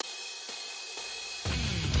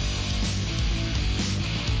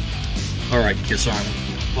All right, Kiss Army.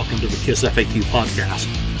 Welcome to the Kiss FAQ podcast.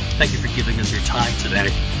 Thank you for giving us your time today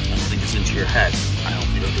and letting us into your head. I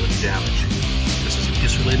hope you don't do any damage. This is a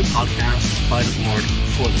Kiss-related podcast by the board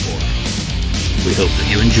for the board. We hope that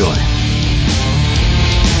you enjoy.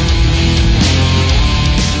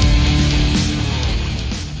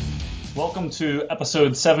 Welcome to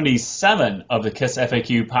episode 77 of the Kiss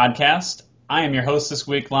FAQ podcast. I am your host this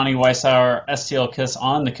week, Lonnie Weishauer, STL Kiss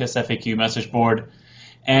on the Kiss FAQ message board.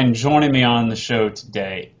 And joining me on the show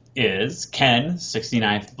today is Ken,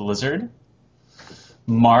 69th Blizzard,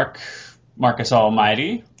 Marcus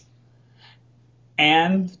Almighty,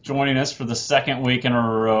 and joining us for the second week in a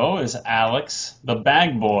row is Alex, the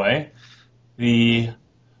bag boy, the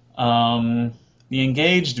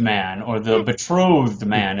engaged man, or the betrothed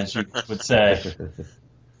man, as you would say.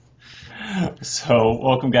 So,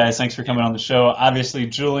 welcome, guys. Thanks for coming on the show. Obviously,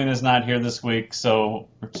 Julian is not here this week, so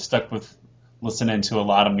we're stuck with listening to a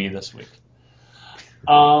lot of me this week.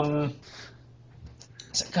 So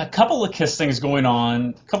a couple of Kiss things going on,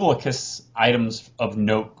 a couple of Kiss items of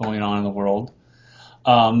note going on in the world.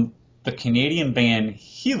 The Canadian band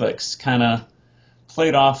Helix kind of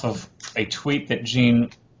played off of a tweet that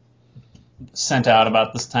Gene sent out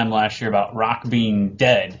about this time last year about rock being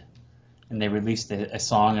dead. And they released a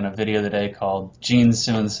song and a video today called Gene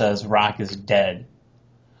Simmons Says Rock is Dead.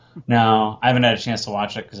 Now, I haven't had a chance to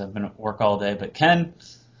watch it because I've been at work all day, but Ken,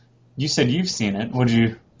 you said you've seen it. What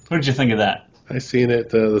did you think of that? I seen it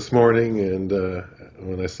this morning, and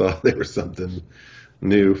when I saw there was something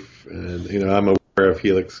new, and I'm aware of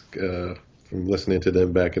Helix from listening to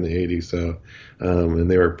them back in the '80s, so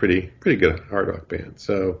and they were a pretty good hard rock band.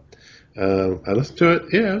 So I listened to it.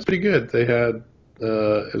 Yeah, it was pretty good. They had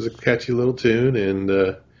it was a catchy little tune,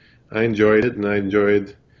 and I enjoyed it, and I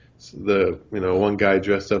enjoyed the one guy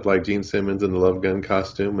dressed up like Gene Simmons in the Love Gun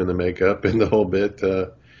costume and the makeup and the whole bit,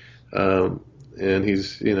 and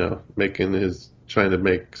he's trying to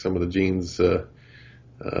make some of the Gene's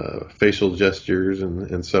facial gestures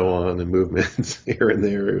and so on and movements here and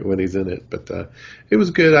there when he's in it, but it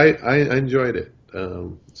was good. I enjoyed it,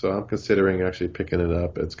 so I'm considering actually picking it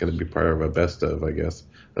up. It's going to be part of a best of, I guess,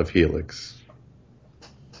 of Helix.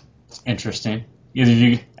 Interesting. Either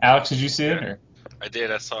you, Alex, did you see it? Or? I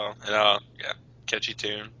did. I saw. And, catchy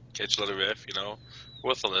tune, catchy little riff.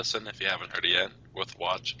 Worth a listen if you haven't heard it yet. Worth a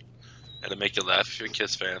watch, and to make you laugh if you're a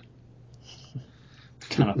Kiss fan.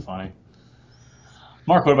 Kind of funny.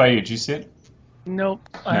 Mark, what about you? Did you see it? Nope,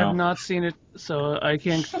 I have not seen it, so I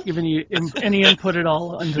can't give any input at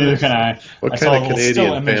all. Neither can I. What I kind saw of a Canadian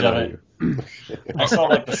still image fan of are it. you? I saw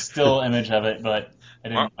the still image of it, but I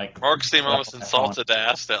didn't Mark seemed almost my phone. insulted to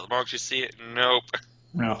ask that. Mark, did you see it? Nope.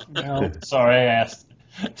 No. Sorry, I asked.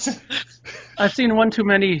 I've seen one too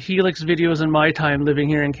many Helix videos in my time living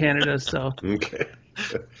here in Canada, so. Okay.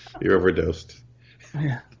 You're overdosed.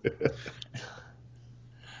 Yeah.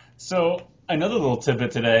 So, another little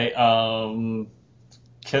tidbit today.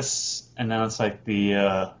 Kiss announced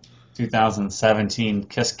the 2017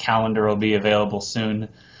 Kiss calendar will be available soon.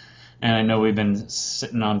 And I know we've been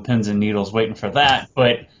sitting on pins and needles waiting for that.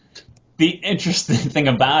 But the interesting thing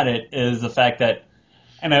about it is the fact that,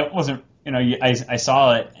 and I wasn't, I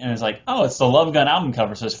saw it and it's like, oh, it's the Love Gun album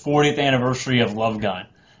cover. So it's 40th anniversary of Love Gun.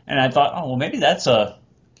 And I thought, oh, well, maybe that's a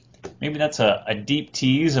deep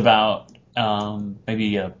tease about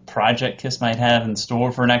maybe a project Kiss might have in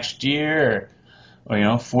store for next year, or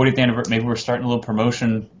 40th anniversary. Maybe we're starting a little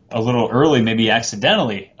promotion a little early, maybe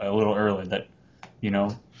accidentally a little early, that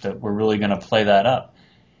that we're really going to play that up.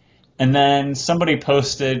 And then somebody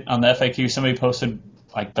posted on the FAQ,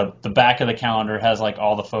 like the back of the calendar has like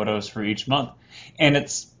all the photos for each month, and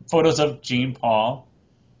it's photos of Gene, Paul,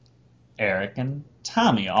 Eric, and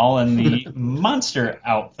Tommy all in the monster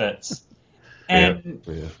outfits. And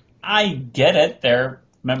Yeah. I get it; they're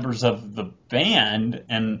members of the band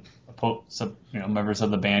and members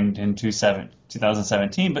of the band in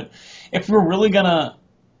 2017. But if we're really gonna,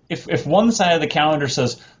 if one side of the calendar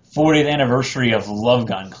says 40th anniversary of Love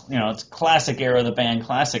Gun, it's classic era of the band,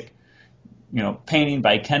 classic, painting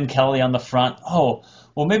by Ken Kelly on the front. Oh,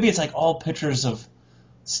 well, maybe it's like all pictures of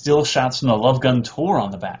still shots from the Love Gun tour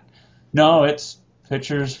on the back. No, it's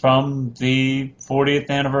pictures from the 40th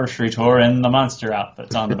anniversary tour and the monster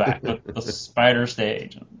outfits on the back with the spider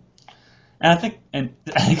stage. And I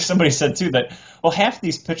think somebody said too that, well, half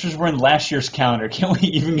these pictures were in last year's calendar. Can't we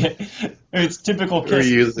even get? It's typical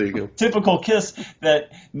Kiss. Typical Kiss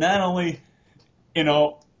that not only,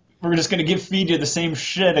 we're just going to feed you the same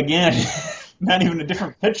shit again, not even a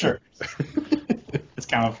different picture. It's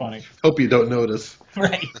kind of funny. Hope you don't notice.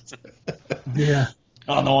 Right. Yeah.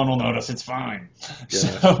 Oh, no one will notice. It's fine. Yeah,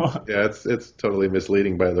 So, yeah, it's totally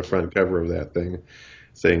misleading by the front cover of that thing,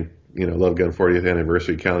 saying Love Gun 40th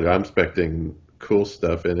anniversary calendar. I'm expecting cool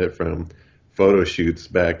stuff in it from photo shoots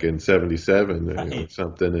back in '77 or right.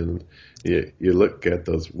 something, and you look at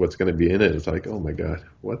what's going to be in it. It's like, oh my god,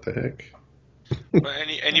 what the heck? Well,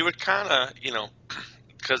 and you would kind of,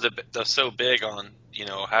 because they're so big on,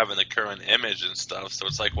 having the current image and stuff. So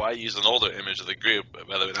it's like, why use an older image of the group,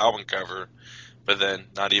 rather an album cover, but then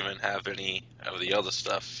not even have any of the other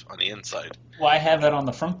stuff on the inside? Why have that on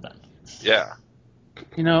the front then? Yeah,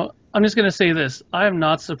 I'm just gonna say this. I am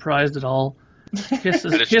not surprised at all. Kiss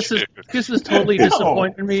is that is Kiss is true. Kiss has totally No,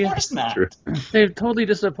 disappointed of me. course not. Sure. They've totally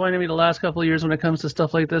disappointed me the last couple of years when it comes to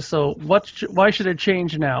stuff like this. So why should it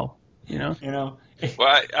change now? Well,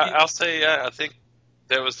 I'll say, I think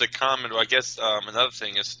there was the comment, or I guess another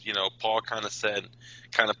thing is, Paul kind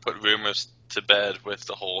of put rumors to bed with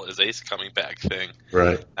the whole "is Ace coming back" thing.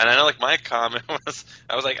 Right. And I know, like, my comment was,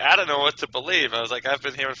 I was like, I don't know what to believe. I was like, I've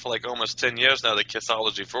been hearing for like almost 10 years now that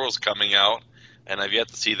Kissology 4 is coming out, and I've yet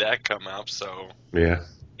to see that come out. So, Yeah.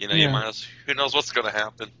 you Yeah. might as, who knows what's going to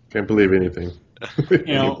happen. Can't believe anything. With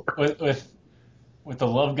the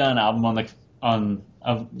Love Gun album on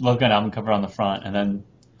a Love Gun album cover on the front, and then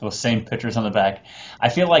those same pictures on the back, I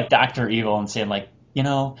feel like Dr. Evil and saying like, you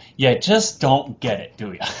just don't get it,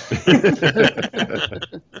 do you?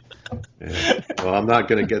 Yeah. Well, I'm not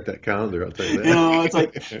going to get that calendar. I'll tell you that. It's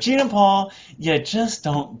like Gene and Paul, you just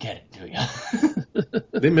don't get it, do you?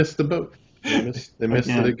 They missed the boat. They missed it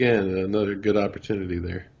Again. again. Another good opportunity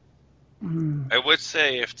there. I would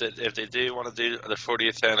say if they do want to do the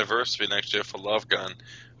 40th anniversary next year for Love Gun,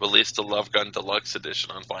 release the Love Gun Deluxe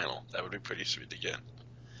Edition on vinyl. That would be pretty sweet again.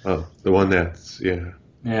 Oh, the one that's yeah.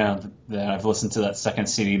 Yeah, I've listened to that second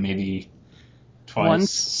CD maybe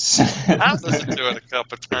twice. I've listened to it a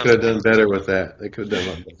couple They times. could have done better with that. They could have done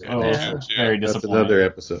a lot better. Oh, Yeah. very That's disappointing. another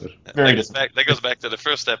episode. Very That disappointing. goes back to the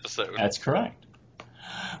first episode. That's correct.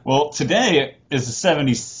 Well, today is the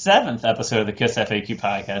 77th episode of the KISS FAQ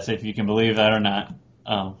podcast, if you can believe that or not.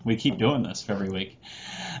 We keep doing this every week.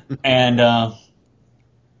 And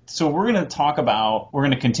so we're going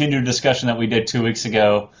to continue a discussion that we did 2 weeks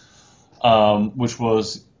ago, which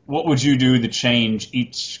was what would you do to change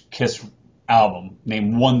each KISS album?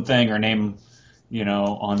 Name one thing, or name,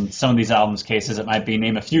 on some of these albums cases, it might be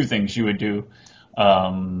name a few things you would do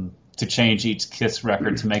to change each KISS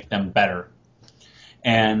record to make them better.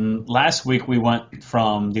 And last week we went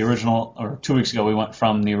from the original, or 2 weeks ago we went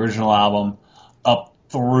from the original album up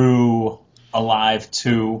through Alive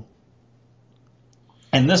 2.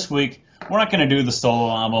 And this week we're not going to do the solo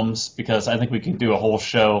albums because I think we could do a whole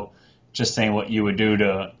show just saying what you would do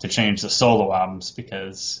to change the solo albums,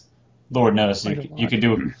 because Lord knows you could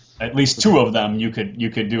do at least two of them. You could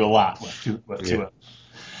do a lot with two of them.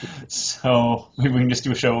 So we can just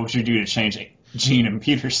do a show what would you do to change Gene and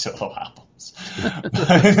Peter's solo albums.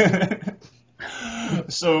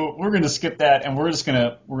 So we're going to skip that, and we're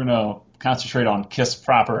going to concentrate on KISS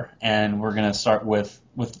proper, and we're going to start with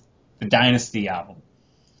the Dynasty album.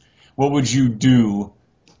 What would you do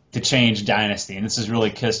to change Dynasty? And this is really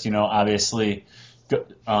KISS, obviously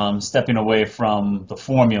stepping away from the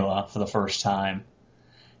formula for the first time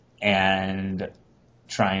and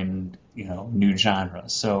trying, new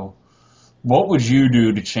genres. So what would you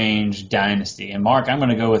do to change Dynasty? And Mark, I'm going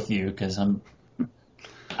to go with you because I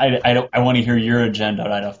want to hear your agenda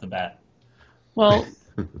right off the bat. Well,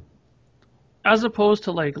 as opposed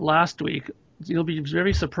to like last week, you'll be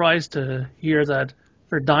very surprised to hear that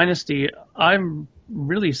for Dynasty, I'm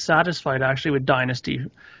really satisfied actually with Dynasty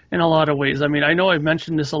in a lot of ways. I mean, I know I've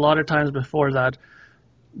mentioned this a lot of times before that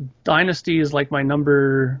Dynasty is like my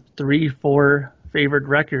number 3, 4 favorite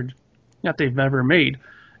record that they've ever made.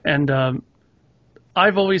 And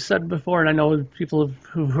I've always said before, and I know people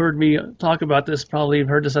who've heard me talk about this probably have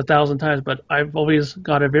heard this 1,000 times, but I've always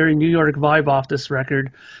got a very New York vibe off this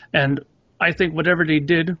record. And I think whatever they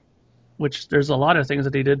did, which there's a lot of things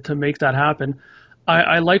that they did to make that happen,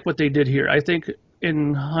 I like what they did here. I think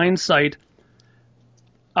in hindsight,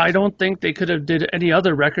 I don't think they could have did any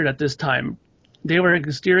other record at this time. They were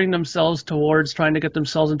steering themselves towards trying to get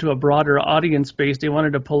themselves into a broader audience base. They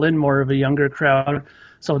wanted to pull in more of a younger crowd.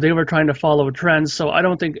 So they were trying to follow trends. So I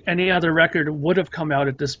don't think any other record would have come out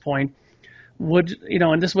at this point.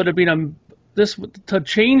 And this would have been to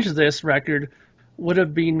change this record would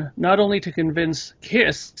have been not only to convince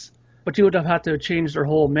KISS, but you would have had to change their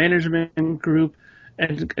whole management group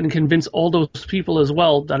and convince all those people as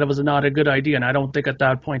well that it was not a good idea. And I don't think at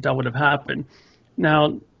that point that would have happened.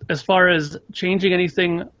 Now, as far as changing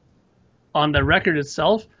anything on the record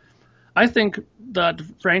itself, I think that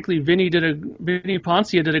frankly Vinny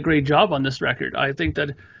Poncia did a great job on this record. I think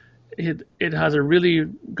that it has a really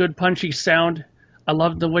good punchy sound. I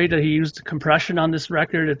love the way that he used compression on this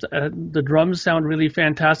record. The drums sound really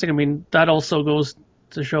fantastic. I mean, that also goes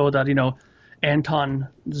to show that,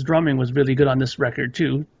 Anton's drumming was really good on this record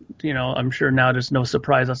too. I'm sure now there's no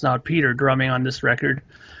surprise that's not Peter drumming on this record.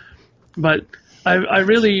 But I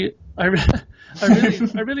really, I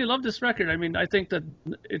really love this record. I mean, I think that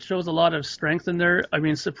it shows a lot of strength in there. I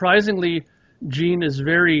mean, surprisingly, Gene is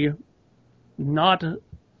very not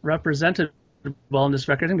represented well in this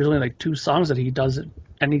record. I think there's only like 2 songs that he does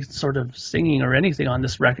any sort of singing or anything on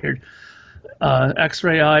this record.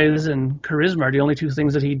 X-Ray Eyes and Charisma are the only 2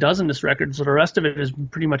 things that he does in this record. So the rest of it is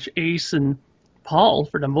pretty much Ace and Paul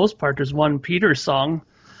for the most part. There's one Peter song,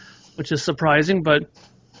 which is surprising, but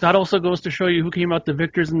that also goes to show you who came out the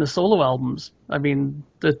victors in the solo albums. I mean,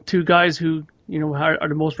 the 2 guys who, are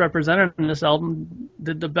the most represented in this album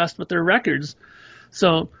did the best with their records.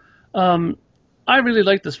 So, I really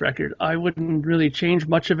like this record. I wouldn't really change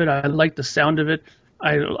much of it. I like the sound of it.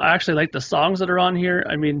 I actually like the songs that are on here.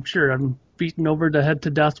 I mean, sure, I'm beaten over the head to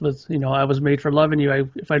death with, I Was Made for Loving You.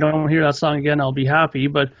 If I don't hear that song again, I'll be happy.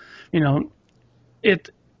 But,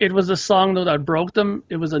 it was a song, though, that broke them.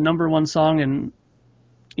 It was a number 1 song in,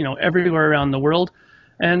 everywhere around the world.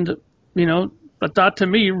 And, but that to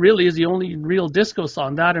me really is the only real disco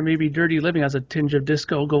song. That or maybe Dirty Living has a tinge of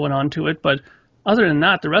disco going on to it. But other than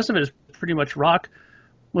that, the rest of it is pretty much rock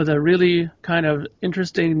with a really kind of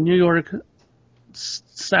interesting New York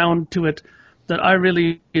sound to it that I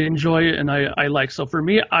really enjoy and I like. So for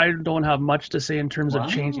me, I don't have much to say in terms of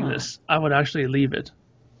changing this. I would actually leave it.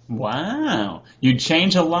 Wow. You'd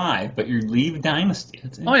change a Live, but you'd leave Dynasty.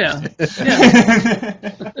 That's interesting.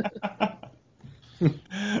 Yeah.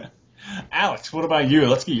 Alex, what about you?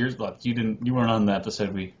 Let's get yours left. You weren't on the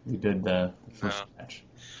episode we did the first match.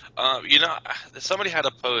 Somebody had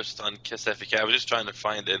a post on Kiss FAQ. I was just trying to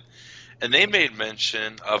find it, and they made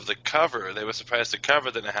mention of the cover. They were surprised the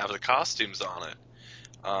cover didn't have the costumes on it.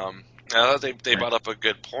 I thought they brought up a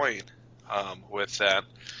good point with that.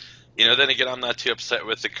 Then again, I'm not too upset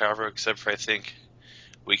with the cover, except for I think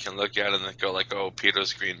we can look at it and go like, oh,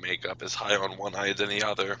 Peter's green makeup is higher on one eye than the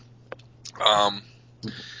other.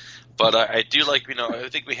 But I do like, I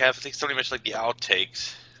think somebody mentioned like the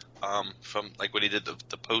outtakes from like when he did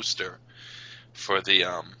the poster for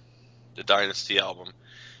the Dynasty album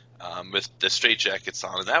with the straight jackets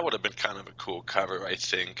on, and that would have been kind of a cool cover, I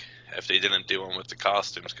think, if they didn't do one with the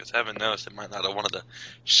costumes, because heaven knows they might not have wanted to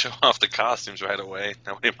show off the costumes right away.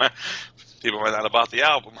 People might not have bought the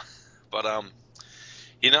album, but I'm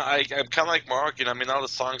kind of like Mark. All the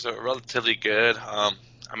songs are relatively good.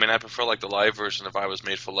 I prefer like the live version of "I Was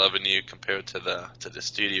Made for Loving You" compared to the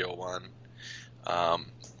studio one.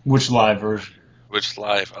 Which live version? Which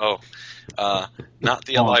live? Oh, not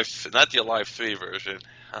the Alive 3 version.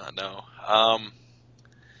 No.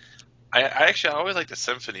 I always like the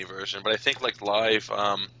symphony version, but I think like live,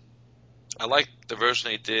 I like the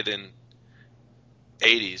version they did in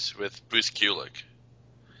 '80s with Bruce Kulick.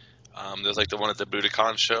 There's like the one at the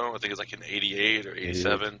Budokan show. I think it's like in '88 or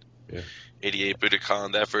 '87. Yeah. '88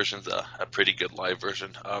 Budokan. That version's a pretty good live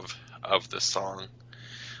version of the song.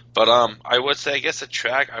 But I would say, I guess a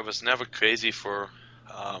track I was never crazy for.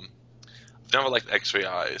 I've never liked X-Ray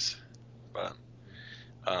Eyes, but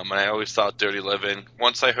and I always thought Dirty Living.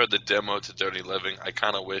 Once I heard the demo to Dirty Living, I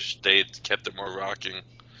kind of wish they'd kept it more rock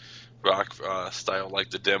style like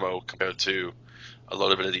the demo compared to a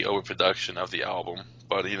little bit of the overproduction of the album.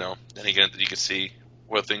 But then again, you can see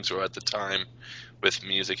where things were at the time with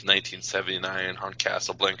music in 1979 on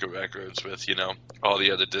Casablanca Records with all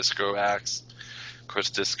the other disco acts. Of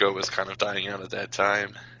course, disco was kind of dying out at that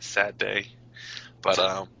time. Sad day.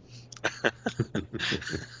 But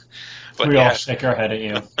we all shake our head at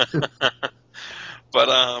you. But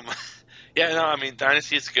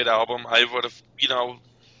Dynasty is a good album. I would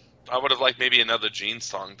have liked maybe another Gene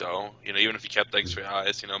song though. Even if he kept X-Ray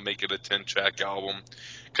Eyes, make it a 10-track album.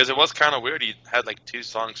 Because it was kind of weird. He had like 2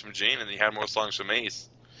 songs from Gene, and he had more songs from Ace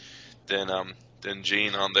than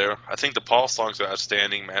Gene on there. I think the Paul songs are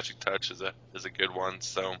outstanding. Magic Touch is a good one.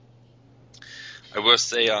 So I will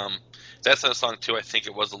say that's a song too. I think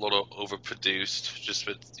it was a little overproduced, just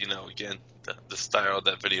with again the style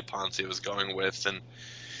that Vinny Ponce was going with, and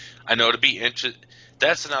I know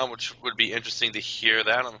that's an album which would be interesting to hear.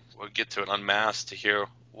 We'll get to it Unmasked to hear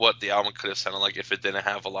what the album could have sounded like if it didn't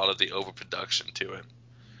have a lot of the overproduction to it.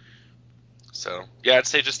 So yeah, I'd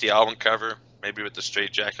say just the album cover, maybe with the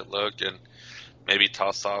straight jacket look, and maybe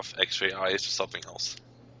toss off X-Ray Eyes or something else.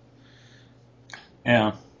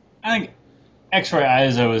 Yeah, I think X-Ray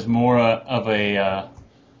Eyes was more of a,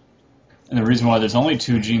 and the reason why there's only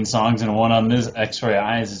 2 Gene songs and one on this X-Ray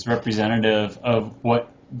Eyes is representative of what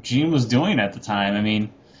Gene was doing at the time. I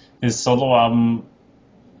mean, his solo album,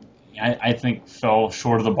 I think, fell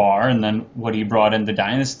short of the bar, and then what he brought into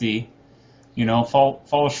Dynasty,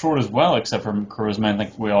 falls short as well, except for Charisma. I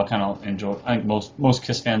think we all kind of enjoy. I think most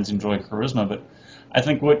Kiss fans enjoy Charisma, but I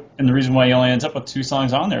think and the reason why he only ends up with 2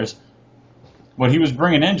 songs on there is what he was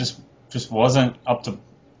bringing in just wasn't up to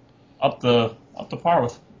par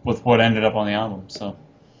with what ended up on the album. So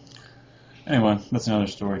anyway, that's another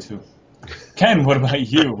story too. Ken, what about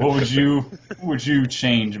you? What would you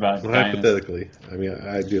change about Well, Dynasty? hypothetically, I mean,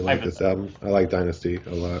 I do like this album. I like Dynasty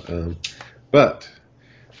a lot. But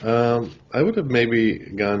I would have maybe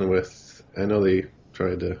gone with, I know they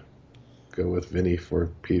tried to go with Vinny for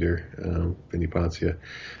Peter, Vinny Poncia,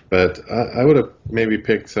 but I would have maybe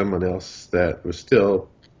picked someone else that was still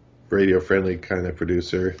radio-friendly kind of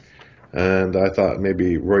producer, and I thought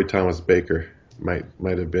maybe Roy Thomas Baker might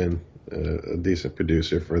have been a decent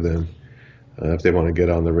producer for them. If they want to get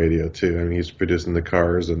on the radio too. I mean, he's producing the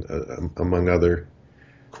Cars and among other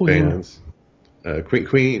Queen. bands.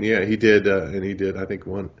 Queen, yeah, he did, and he did. I think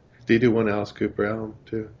one. Did he do one Alice Cooper album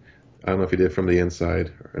too? I don't know if he did From the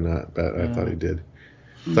Inside or not, but I thought he did.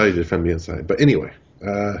 I thought he did From the Inside. But anyway,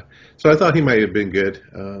 so I thought he might have been good.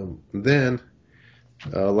 Then,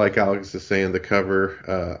 like Alex is saying, the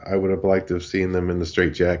cover, I would have liked to have seen them in the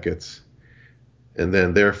Straight Jackets, and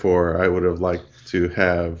then therefore I would have liked to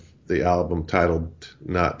have the album titled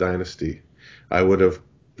Not Dynasty.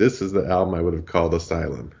 This is the album I would have called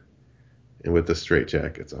Asylum, and with the Straight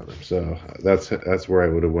Jackets on them. So that's where I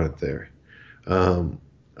would have went there.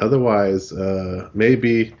 Otherwise,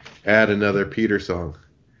 maybe add another Peter song.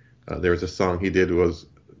 There was a song he did was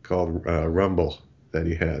called Rumble that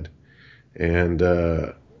he had, and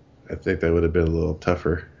I think that would have been a little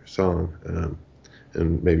tougher song,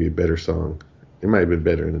 and maybe a better song. It might have been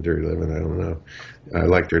better in the Dirty Living. I don't know. I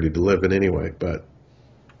like Dirty Living anyway, but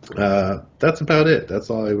that's about it. That's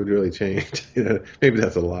all I would really change. Maybe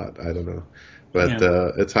that's a lot. I don't know, but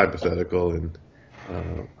it's hypothetical, and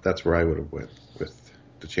that's where I would have went with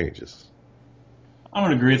the changes. I'm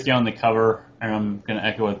going to agree with you on the cover, and I'm going to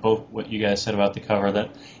echo with both what you guys said about the cover,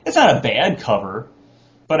 that it's not a bad cover,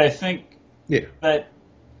 but I think that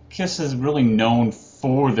Kiss is really known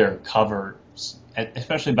for their covers,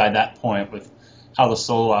 especially by that point with how the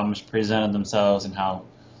solo albums presented themselves and how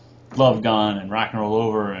Love Gun and Rock and Roll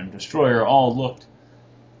Over and Destroyer all looked,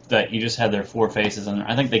 that you just had their 4 faces, and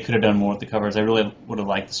I think they could have done more with the covers. I really would have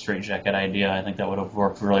liked the Straight Jacket idea. I think that would have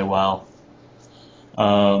worked really well.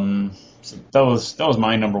 So that was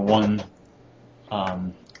my number one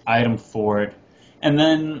item for it. And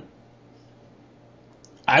then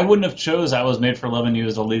I wouldn't have chose I Was Made for Loving You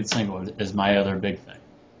as the lead single is my other big thing.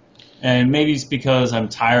 And maybe it's because I'm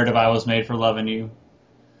tired of I Was Made for Loving You,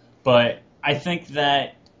 but I think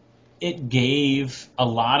that it gave a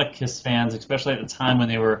lot of Kiss fans, especially at the time when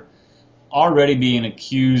they were already being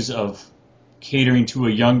accused of catering to a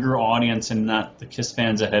younger audience and not the Kiss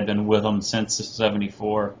fans that had been with them since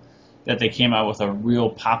 '74, that they came out with a real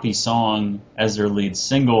poppy song as their lead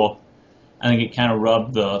single. I think it kind of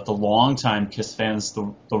rubbed the longtime Kiss fans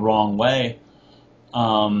the wrong way.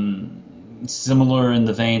 Similar in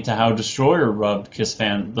the vein to how Destroyer rubbed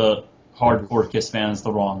the hardcore Kiss fans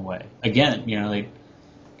the wrong way. Again, they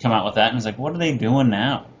come out with that and it's like, what are they doing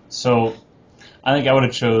now? So I think I would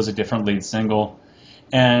have chose a different lead single.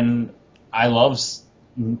 And I love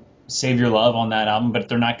Save Your Love on that album, but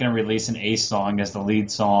they're not going to release an Ace song as the lead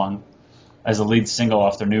single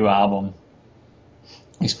off their new album.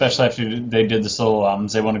 Especially after they did the solo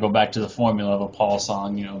albums, they want to go back to the formula of a Paul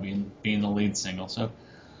song, being the lead single. So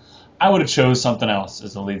I would have chose something else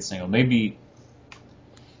as the lead single. Maybe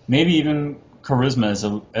even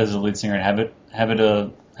Charisma as a lead singer and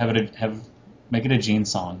make it a Gene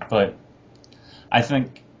song. But I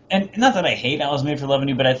think, and not that I hate I Was Made for Loving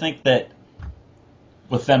You, but I think that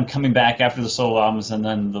with them coming back after the solo albums and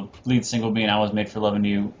then the lead single being I Was Made for Loving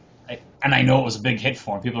You, and I know it was a big hit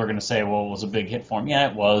for him. People are going to say, well, it was a big hit for him. Yeah,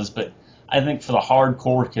 it was, but I think for the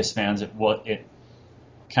hardcore Kiss fans, it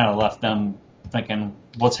kind of left them thinking,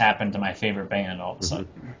 what's happened to my favorite band all of a sudden?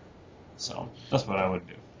 Mm-hmm. So that's what I would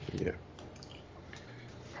do. Yeah.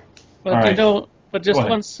 But right. But just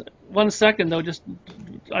one second though,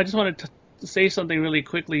 I just wanted to say something really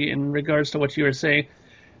quickly in regards to what you were saying,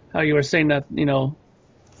 how you were saying that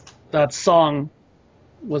that song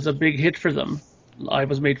was a big hit for them. I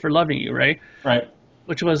Was Made for Loving You, right? Right.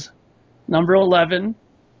 Which was number 11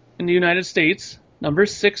 in the United States, number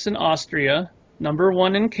 6 in Austria, number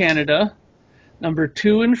 1 in Canada, number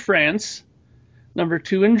 2 in France, number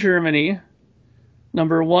 2 in Germany,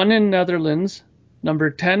 number 1 in Netherlands, number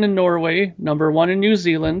 10 in Norway, number 1 in New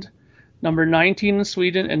Zealand, number 19 in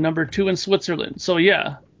Sweden, and number 2 in Switzerland. So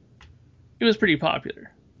yeah, it was pretty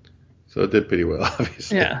popular. So it did pretty well,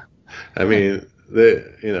 obviously. Yeah. I mean,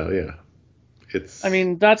 yeah. It's. I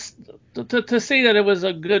mean, that's to say that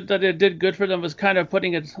it did good for them was kind of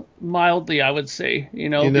putting it mildly, I would say,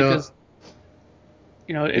 because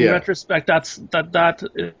in yeah, retrospect, that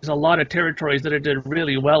is a lot of territories that it did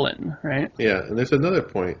really well in, right? yeah, and there's another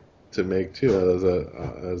point to make too,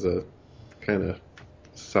 as a kind of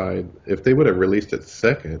side. If they would have released it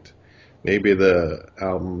second, maybe the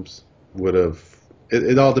albums would have.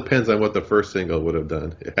 It all depends on what the first single would have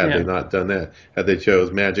done. Had they Yeah. not done that, had they chose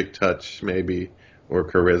Magic Touch maybe or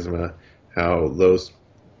Charisma, how those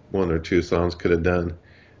one or two songs could have done,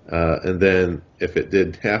 and then if it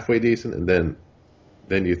did halfway decent, and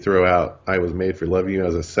then you throw out "I Was Made for Loving You"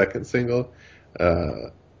 as a second single,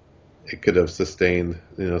 it could have sustained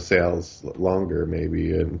sales longer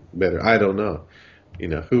maybe and better. I don't know.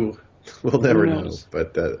 Who we'll never Who know. knows?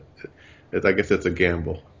 But I guess it's a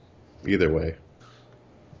gamble either way.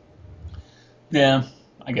 Yeah,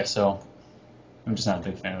 I guess so. I'm just not a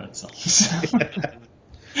big fan of it. So.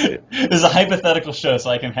 This is a hypothetical show, so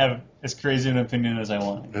I can have as crazy an opinion as I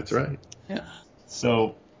want. That's right. Yeah.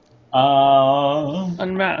 So,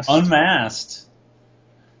 Unmasked. Unmasked.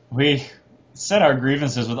 We said our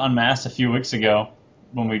grievances with Unmasked a few weeks ago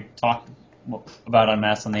when we talked about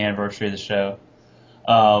Unmasked on the anniversary of the show.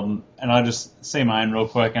 And I'll just say mine real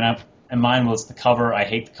quick. And mine was the cover. I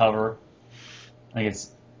hate the cover. I think it's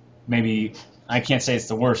maybe, I can't say it's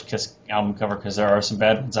the worst Kiss album cover because there are some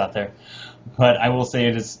bad ones out there. But I will say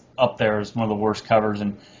it is up there as one of the worst covers.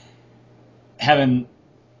 And having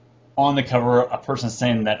on the cover a person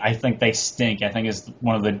saying that I think they stink, I think is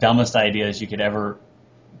one of the dumbest ideas you could ever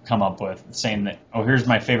come up with. Saying that, oh, here's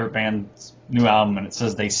my favorite band's new album and it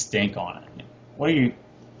says they stink on it. What are you...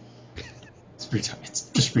 It's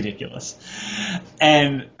just ridiculous.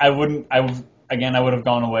 And I would have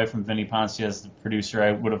gone away from Vinnie Ponce as the producer.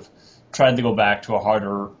 I would have tried to go back to a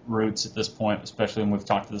harder roots at this point, especially when we've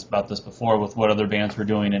talked about this before with what other bands were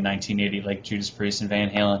doing in 1980, like Judas Priest and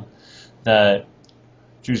Van Halen. The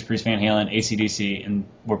Judas Priest, Van Halen, AC/DC, and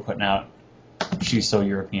we're putting out She's So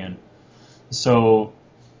European. So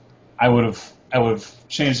I would have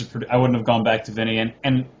changed I wouldn't have gone back to Vinnie.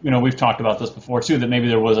 And we've talked about this before too, that maybe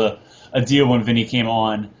there was a deal when Vinnie came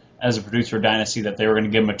on as a producer of Dynasty that they were going to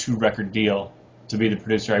give him a 2-record deal to be the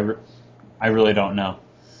producer. I really don't know.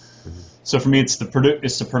 So for me, it's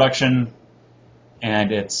the production,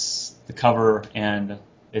 and it's the cover, and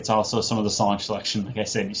it's also some of the song selection. Like I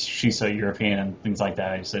said, She's So European and things like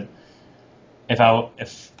that. I said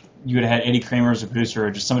if you would have had Eddie Kramer as a producer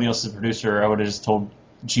or just somebody else as a producer, I would have just told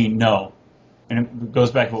Gene no. And it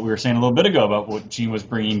goes back to what we were saying a little bit ago about what Gene was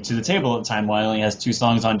bringing to the table at the time while he only has 2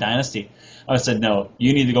 songs on Dynasty. I said, no,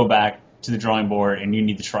 you need to go back to the drawing board and you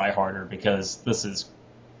need to try harder because this is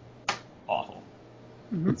awful.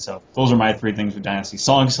 Mm-hmm. So those are my 3 things with Dynasty.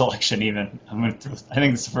 Song selection even. I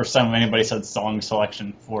think it's the first time anybody said song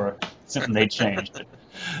selection for something they changed.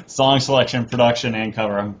 Song selection, production, and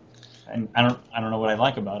cover. And I don't know what I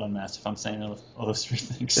like about Unmasked if I'm saying all those 3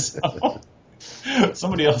 things. So.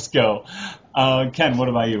 Somebody else go. Ken, what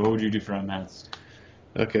about you? What would you do for Unmasked?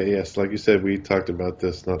 Okay, yes, like you said, we talked about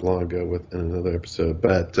this not long ago in another episode.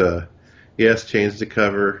 But yes, change the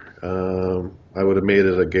cover. I would have made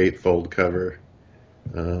it a gatefold cover,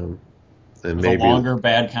 and with maybe a longer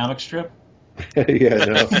bad comic strip. Yeah,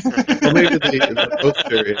 no. Well, maybe the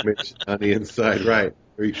poster image on the inside, right?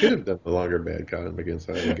 Or you could have done the longer bad comic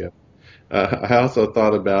inside, I guess. I also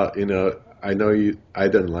thought about, I know I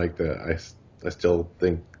didn't like that. I still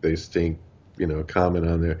think they stink, comment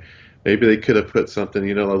on there. Maybe they could have put something,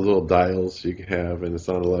 those little dials you can have, and it's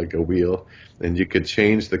on like a wheel, and you could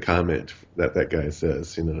change the comment that guy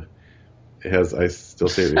says, It has, I still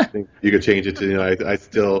say they stink. You could change it to,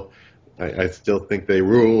 I still think they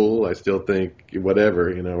rule. I still think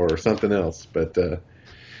whatever, or something else. But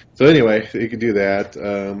so anyway, you could do that.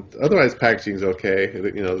 Otherwise, packaging's okay.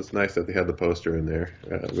 It's nice that they have the poster in there,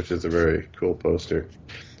 which is a very cool poster.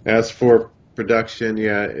 As for production,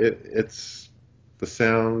 yeah, it's the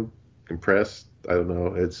sound compressed. I don't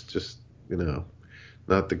know. It's just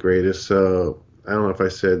not the greatest. So I don't know if I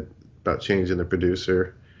said about changing the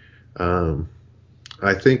producer.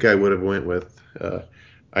 I think I would have went with.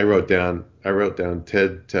 I wrote down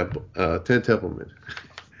Ted Templeman.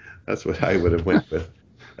 That's what I would have went with,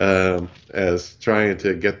 as trying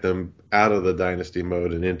to get them out of the Dynasty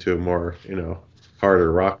mode and into a more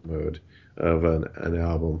harder rock mode of an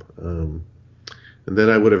album. And then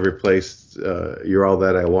I would have replaced "You're All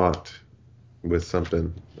That I Want" with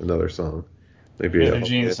another song. Maybe Yeah, the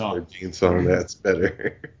Gene song. a Gene song that's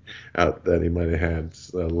better out that he might have had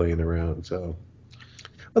laying around. So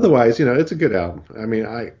otherwise, it's a good album. I mean,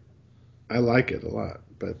 I like it a lot,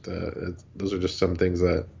 but those are just some things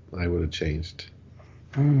that I would have changed.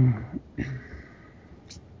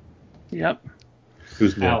 Yep.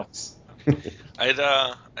 Who's Alex?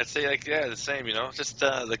 I'd say like the same. Just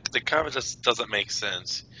the cover just doesn't make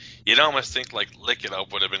sense. You'd almost think like "Lick It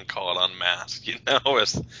Up" would have been called "Unmasked,"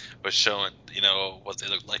 was showing what they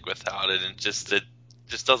look like without it, and it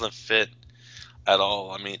just doesn't fit at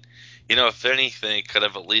all. I mean, if anything, it could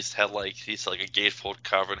have at least had like a gatefold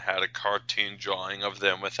cover and had a cartoon drawing of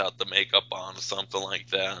them without the makeup on or something like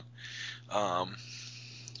that.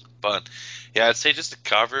 But yeah, I'd say just the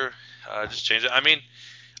cover, just change it. I mean,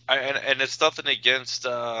 and it's nothing against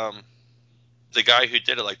the guy who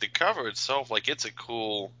did it. Like the cover itself, like it's a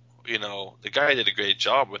cool, the guy did a great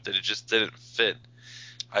job with it. It just didn't fit,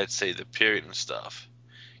 I'd say, the period and stuff.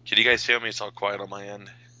 Can you guys hear me? It's all quiet on my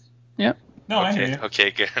end. Yep. No, I hear you.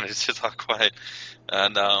 Okay, good. It's just all quiet.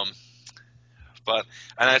 And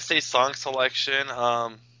I'd say song selection.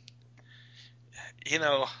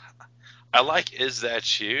 I like "Is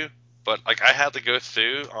That You," but like I had to go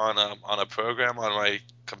through on a program on my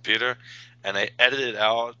computer, and I edited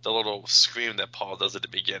out the little scream that Paul does at the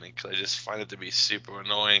beginning because I just find it to be super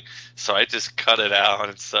annoying. So I just cut it out,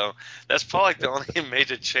 and so that's probably like the only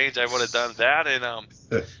major change I would have done. That, and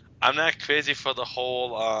I'm not crazy for the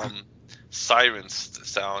whole sirens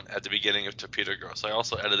sound at the beginning of Torpedo Girl, so I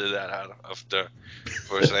also edited that out of the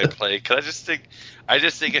version I played because I just think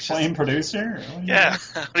it's just Playing producer? yeah.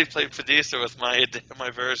 I only played producer with my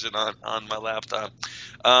version on my laptop.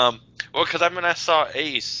 Well, because I saw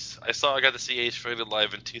Ace, I got to see Ace Frehley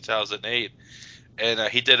live in 2008, and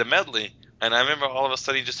he did a medley. And I remember all of a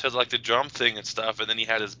sudden he just heard like the drum thing and stuff, and then he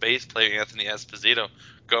had his bass player Anthony Esposito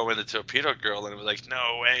go into Torpedo Girl, and it was like,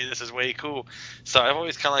 no way, this is way cool. So I've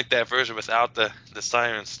always kind of liked that version without the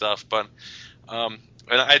siren stuff, but and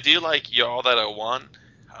I do like "You're All That I Want."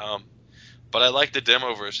 But I like the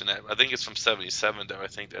demo version. I think it's from '77, though. I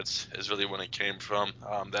think is really when it came from,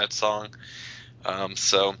 that song.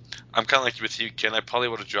 So I'm kind of like with you, Ken. I probably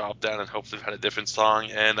would have dropped that and hopefully had a different song.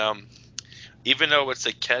 And even though it's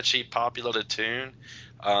a catchy, popular tune,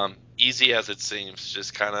 easy as it seems,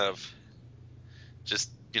 just kind of,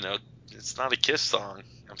 it's not a Kiss song.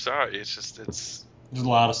 I'm sorry. It's There's a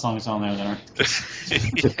lot of songs on there that aren't.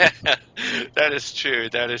 yeah, that is true.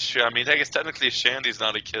 That is true. I mean, I guess technically Shandy's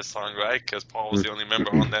not a Kiss song, right? Because Paul was the only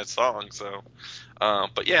member on that song. So,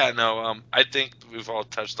 but yeah, no. I think we've all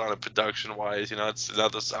touched on it production-wise. It's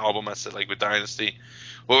another album. I said like with Dynasty,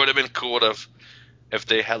 what would have been cool if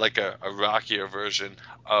they had like a rockier version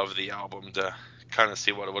of the album to kind of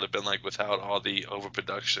see what it would have been like without all the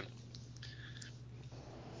overproduction.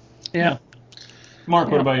 Yeah.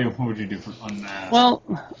 Mark, what about you? What would you do for Unmasked? Well,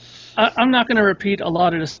 I'm not going to repeat a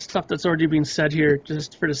lot of the stuff that's already been said here,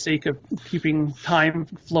 just for the sake of keeping time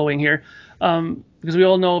flowing here, because we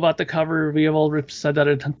all know about the cover. We have all said that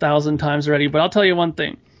 1,000 times already. But I'll tell you one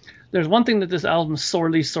thing. There's one thing that this album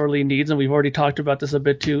sorely, sorely needs, and we've already talked about this a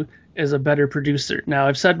bit too, is a better producer. Now,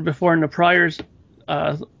 I've said before in the prior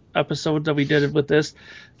episode that we did with this,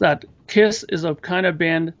 that Kiss is a kind of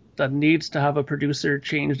band that needs to have a producer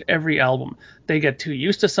changed every album. They get too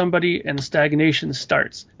used to somebody and stagnation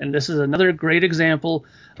starts. And this is another great example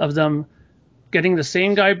of them getting the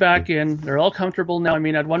same guy back in. They're all comfortable now. I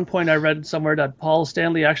mean, at one point I read somewhere that Paul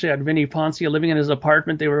Stanley actually had Vinnie Poncia living in his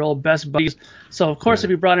apartment. They were all best buddies. So, of course, if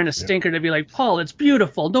you brought in a stinker, they'd be like, Paul, it's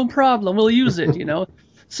beautiful. No problem. We'll use it,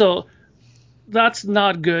 So that's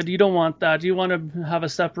not good. You don't want that. You want to have a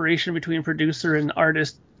separation between producer and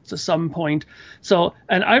artist to some point. So,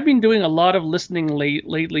 and I've been doing a lot of listening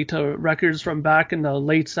lately to records from back in the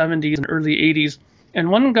late 70s and early 80s. And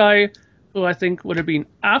one guy who I think would have been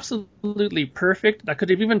absolutely perfect, that could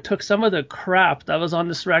have even took some of the crap that was on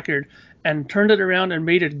this record and turned it around and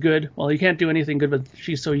made it good. Well, you can't do anything good with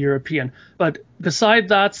She's So European. But beside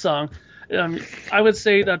that song, I would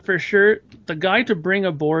say that for sure the guy to bring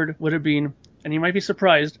aboard would have been, and you might be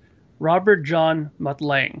surprised, Robert John Mutt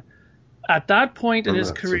Lange. At that point in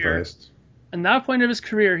his career,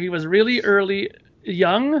 he was really early,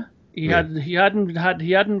 young. He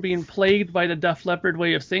hadn't been plagued by the Def Leppard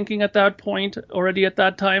way of thinking at that point already. At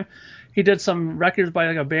that time, he did some records by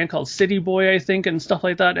like a band called City Boy, I think, and stuff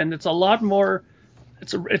like that. And it's a lot more.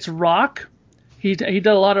 It's rock. He did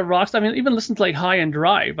a lot of rocks. I mean, even listen to like High and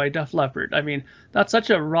Dry by Def Leppard. I mean, that's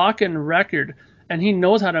such a rockin' record. and he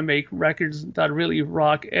knows how to make records that really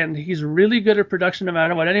rock, and he's really good at production. No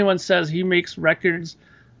matter what anyone says, he makes records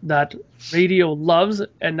that radio loves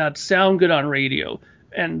and that sound good on radio.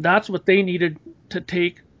 And that's what they needed to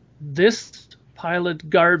take this pile of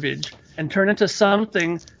garbage and turn into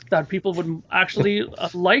something that people would actually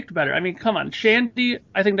liked better. I mean, come on, Shandy,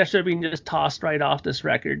 I think that should have been just tossed right off this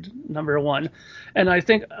record, number one. And I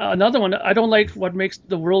think another one, I don't like What Makes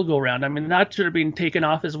the World Go Round. I mean, that should have been taken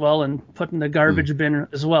off as well and put in the garbage bin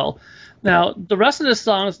as well. Now, the rest of the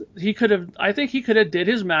songs, I think he could have did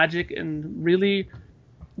his magic and really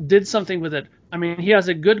did something with it. I mean, he has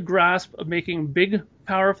a good grasp of making big,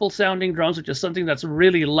 powerful sounding drums, which is something that's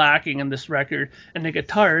really lacking in this record. And the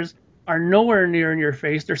guitars are nowhere near in your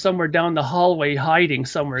face. They're somewhere down the hallway hiding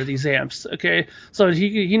somewhere, these amps. Okay. So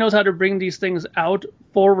he knows how to bring these things out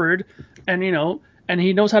forward, and and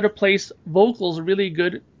he knows how to place vocals really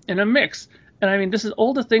good in a mix. And I mean, this is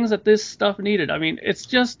all the things that this stuff needed. I mean, it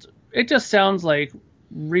just sounds like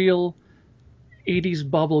real 80s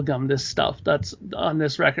bubblegum, this stuff that's on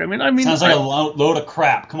this record. I mean, sounds like a load of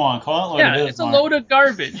crap. Come on, call it what it is. It's a load of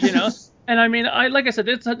garbage, And I mean, like I said,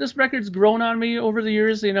 this record's grown on me over the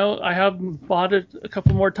years. I have bought it a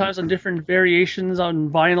couple more times on different variations on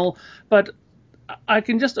vinyl, but I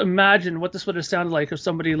can just imagine what this would have sounded like if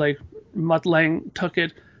somebody like Mutt Lange took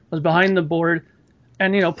it, was behind the board,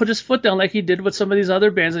 and put his foot down like he did with some of these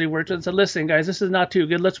other bands that he worked with, and said, "Listen, guys, this is not too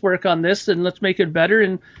good. Let's work on this and let's make it better."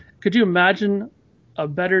 And could you imagine a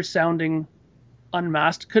better sounding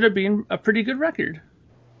Unmasked? Could have been a pretty good record.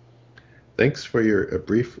 Thanks for your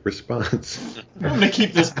brief response. I'm going to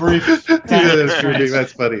keep this brief.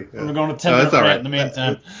 That's funny. We're going to 10 minutes right. In the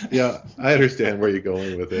meantime. Yeah, I understand where you're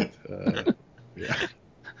going with it. Yeah.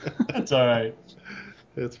 That's all right.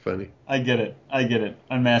 It's funny. I get it.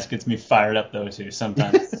 Unmasked gets me fired up, though, too,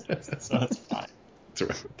 sometimes. So it's fine. That's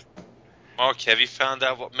right. Mark, have you found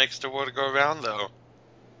out what makes the world go around, though?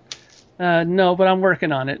 No, but I'm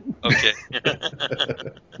working on it. Okay.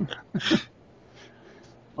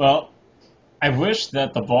 Well, I wish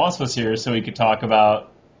that the boss was here so we could talk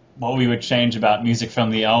about what we would change about Music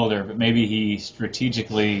from the Elder, but maybe he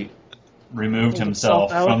strategically removed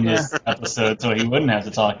himself from this episode so he wouldn't have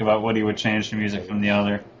to talk about what he would change to Music from the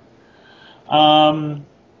Elder.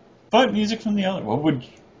 But Music from the Elder, what would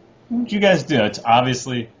you guys do? It's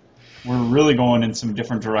obviously, we're really going in some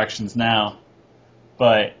different directions now,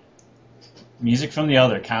 but Music from the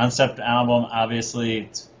Elder, concept album, obviously,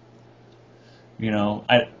 it's,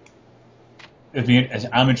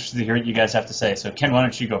 I'm interested to hear what you guys have to say. So, Ken, why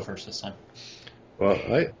don't you go first this time? Well,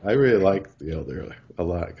 I really like the Elder a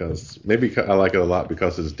lot because I like it a lot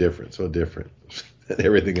because it's different, so different than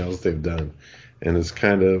everything else they've done, and it's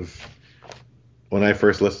kind of, when I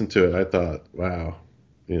first listened to it, I thought, wow,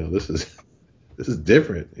 this is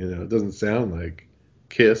different. It doesn't sound like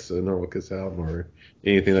Kiss, a normal Kiss album, or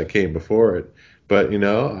anything that came before it. But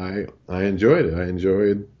I enjoyed it. I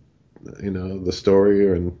enjoyed the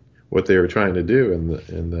story and what they were trying to do,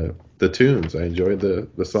 and the tunes. I enjoyed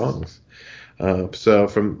the songs. So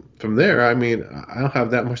from there, I mean, I don't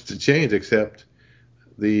have that much to change except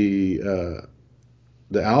the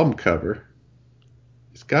album cover.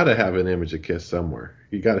 It's got to have an image of Kiss somewhere.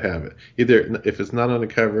 You got to have it. Either, if it's not on the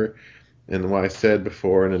cover, and what I said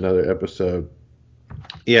before in another episode,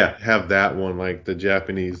 have that one, like the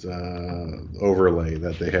Japanese overlay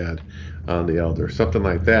that they had on the Elder, something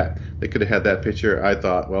like that. They could have had that picture. I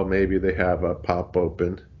thought, well, maybe they have a pop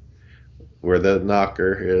open where the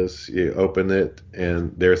knocker is. You open it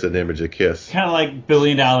and there's an image of Kiss. Kind of like $1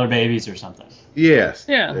 Billion Babies or something. Yes.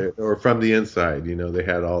 Yeah. Or from the inside, they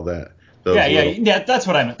had all that. Yeah. That's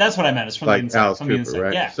what I meant. That's what I meant. It's from like the inside. Alice from Cooper, the inside.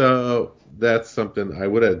 right? Yeah. So that's something I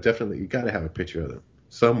would have definitely. You got to have a picture of them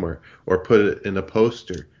somewhere, or put it in a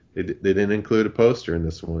poster. They didn't include a poster in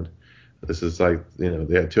this one. This is like, they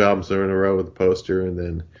had 2 albums in a row with a poster, and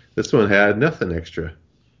then this one had nothing extra,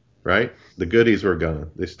 right? The goodies were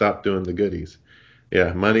gone. They stopped doing the goodies.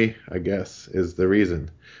 Yeah, money, I guess, is the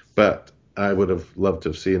reason. But I would have loved to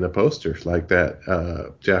have seen a poster like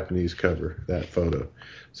that Japanese cover, that photo.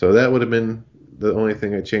 So that would have been the only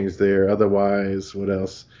thing I changed there. Otherwise, what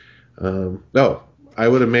else? I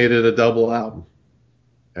would have made it a double album,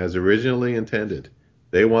 as originally intended.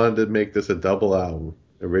 They wanted to make this a double album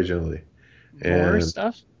originally. More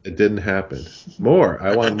stuff? It didn't happen. More.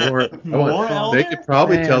 I want more. They could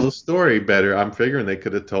probably tell the story better. I'm figuring they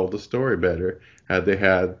could have told the story better had they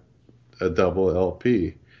had a double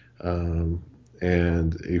LP. And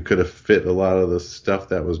you could have fit a lot of the stuff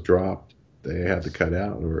that was dropped. They had to cut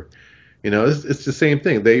out, or, it's the same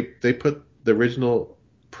thing. They put the original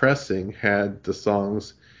pressing had the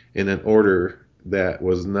songs in an order that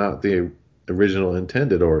was not the original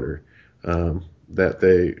intended order that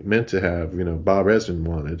they meant to have. Bob Ezrin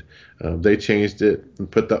wanted. They changed it and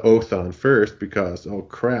put the Oath on first because, oh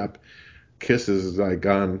crap, Kiss has like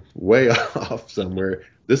gone way off somewhere.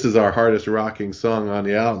 This is our hardest rocking song on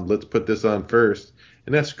the album. Let's put this on first,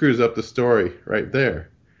 and that screws up the story right there.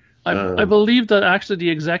 I believe that actually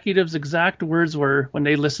the executives' exact words were, when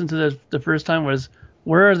they listened to the first time, was,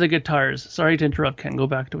 "Where are the guitars?" Sorry to interrupt, Ken. Go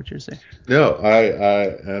back to what you're saying. No,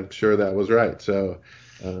 I'm sure that was right. So,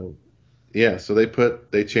 yeah, so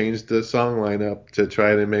they changed the song lineup to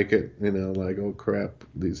try to make it, like, oh crap,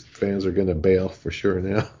 these fans are gonna bail for sure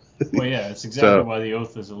now. Well, yeah, it's exactly why the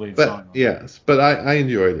Oath is the lead But song. yes, but I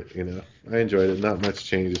enjoyed it. I enjoyed it. Not much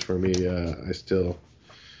changes for me.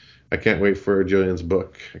 I can't wait for Julian's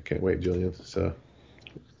book. I can't wait, Julian. So,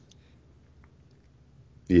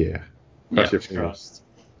 yeah. Cross your fingers.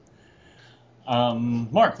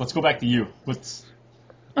 Trust. Mark, let's go back to you. Let's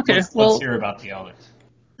hear about The Elder.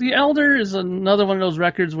 The Elder is another one of those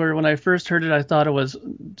records where when I first heard it, I thought it was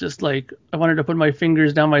just like I wanted to put my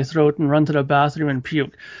fingers down my throat and run to the bathroom and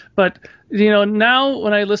puke. But, now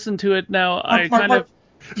when I listen to it now, Mark,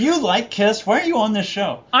 do you like Kiss? Why are you on this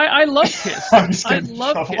show? I love Kiss. I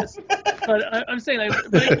love Kiss. But I'm saying,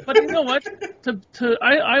 but you know what?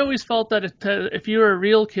 I always felt that if you're a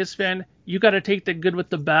real Kiss fan, you got to take the good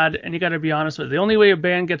with the bad, and you got to be honest with it. The only way a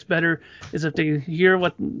band gets better is if they hear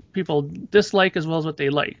what people dislike as well as what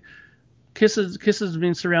they like. Kiss is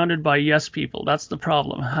being surrounded by yes people. That's the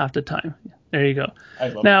problem half the time. There you go.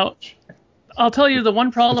 Now, I'll tell you the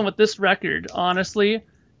one problem with this record, honestly,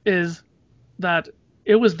 is that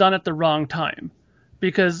it was done at the wrong time,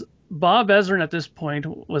 because Bob Ezrin at this point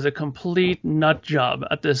was a complete nut job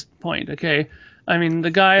at this point. Okay, I mean the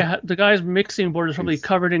guy's mixing board is probably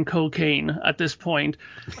covered in cocaine at this point,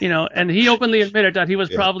 and he openly admitted that he was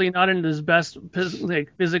probably not in his best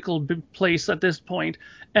physical place at this point.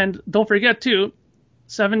 And don't forget too,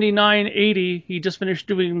 79, 80, he just finished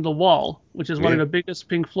doing The Wall, which is one of the biggest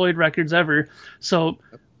Pink Floyd records ever. So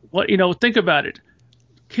think about it.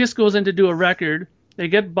 Kiss goes in to do a record. They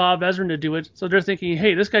get Bob Ezrin to do it, so they're thinking,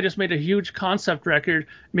 hey, this guy just made a huge concept record.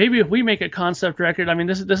 Maybe if we make a concept record, I mean,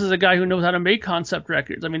 this is a guy who knows how to make concept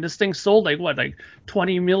records. I mean, this thing sold like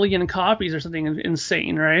 20 million copies or something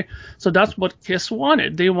insane, right? So that's what Kiss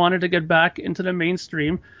wanted. They wanted to get back into the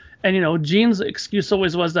mainstream. And Gene's excuse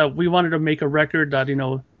always was that we wanted to make a record that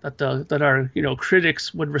that our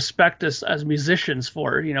critics would respect us as musicians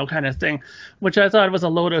for, kind of thing, which I thought was a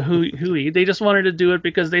load of hooey. They just wanted to do it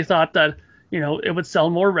because they thought that it would sell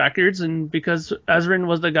more records, and because Ezrin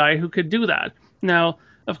was the guy who could do that. Now,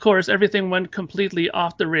 of course, everything went completely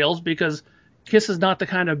off the rails because Kiss is not the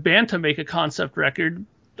kind of band to make a concept record.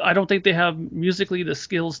 I don't think they have musically the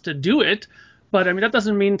skills to do it. But I mean, that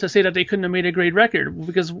doesn't mean to say that they couldn't have made a great record,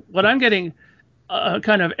 because what I'm getting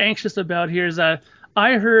kind of anxious about here is that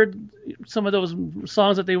I heard some of those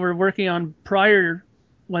songs that they were working on prior,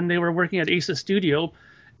 when they were working at Aces Studio,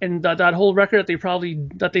 and that whole record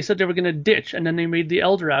that they said they were going to ditch, and then they made The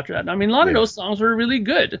Elder after that. I mean, a lot of those songs were really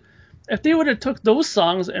good. If they would have took those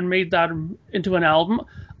songs and made that into an album,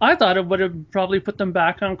 I thought it would have probably put them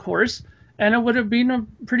back on course. And it would have been a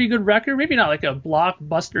pretty good record. Maybe not like a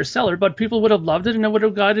blockbuster seller, but people would have loved it, and it would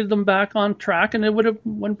have guided them back on track, and it would have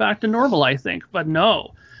went back to normal, I think. But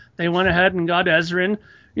no, they went ahead and got Ezrin.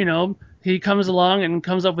 He comes along and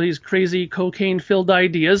comes up with these crazy cocaine-filled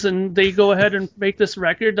ideas, and they go ahead and make this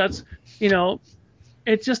record that's,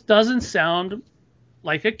 it just doesn't sound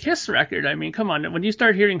like a Kiss record. I mean, come on. When you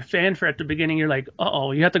start hearing Fanfare at the beginning, you're like,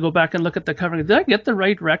 uh-oh, you have to go back and look at the cover. Did I get the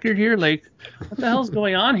right record here? Like, what the hell's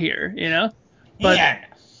going on here? But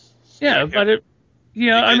but it,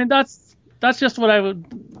 I mean, that's just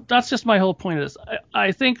that's just my whole point of this.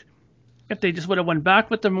 I think if they just would have went back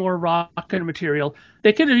with the more rock kind of material,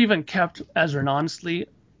 they could have even kept Ezrin, honestly,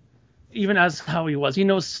 even as how he was. He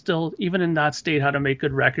knows still, even in that state, how to make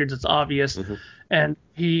good records. It's obvious. Mm-hmm. And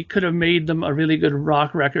he could have made them a really good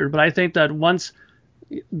rock record. But I think that once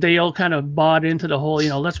they all kind of bought into the whole,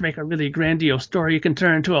 let's make a really grandiose story, you can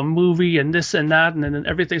turn into a movie and this and that, and then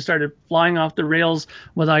everything started flying off the rails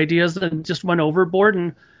with ideas that just went overboard.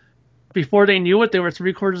 And before they knew it, they were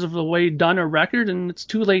 3/4 of the way done a record, and it's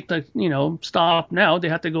too late to, stop now. They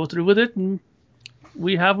have to go through with it, and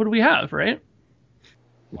we have what we have, right?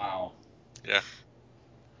 Wow. Yeah.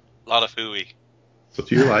 A lot of hooey. So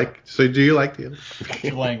do you like the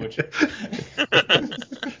Your language?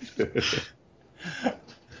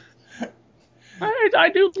 I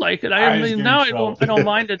do like it. I I was mean, getting now trouble. I don't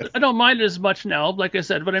mind it. I don't mind it as much now, like I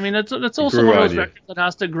said. But I mean, it's also grew one of on those you. records that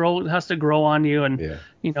has to grow. It has to grow on you. And Yeah.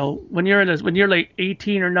 you know, when you're like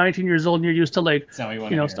 18 or 19 years old and you're used to like That's not what you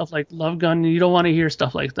want you to know hear. stuff like Love Gun, you don't want to hear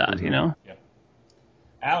stuff like that. Mhm. You know.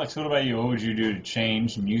 Alex, what about you? What would you do to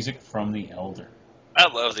change music from the Elder? I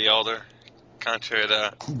love the Elder, contrary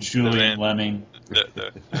to Julian Lemming.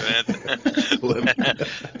 the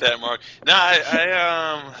that mark. No,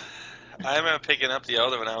 I remember picking up the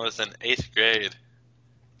Elder when I was in 8th grade.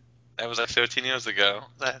 That was like 13 years ago.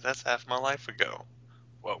 That's half my life ago.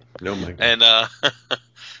 Whoa. No, my God. And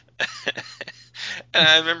and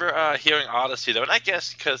I remember hearing Odyssey though, and I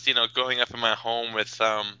guess because growing up in my home with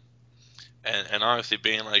and honestly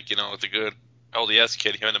being like the good LDS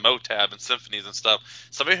kid hearing the Motab and symphonies and stuff.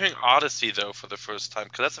 So I'm hearing Odyssey though for the first time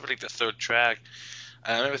because that's like the third track.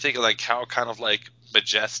 And I remember thinking like how kind of like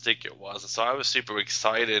majestic it was, and so I was super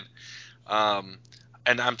excited. And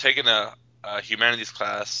I'm taking a humanities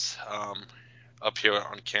class up here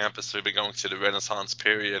on campus. We've been going through the Renaissance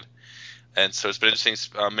period, and so it's been interesting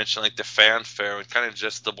mention like the fanfare and kind of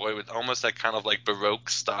just the boy with almost that kind of like Baroque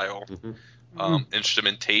style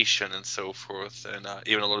instrumentation and so forth, and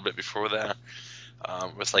even a little bit before that.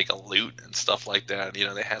 With like a lute and stuff like that.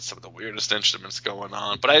 They had some of the weirdest instruments going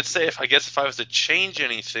on. But I'd say if I was to change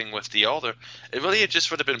anything with the Elder, it really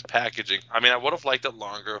just would have been packaging. I mean, I would have liked it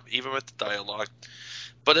longer, even with the dialogue.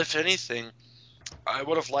 But if anything, I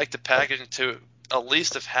would have liked the packaging to at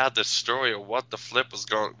least have had the story of what the flip was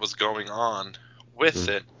going on with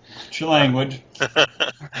it. What's your language?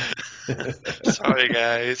 Sorry,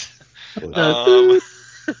 guys. The-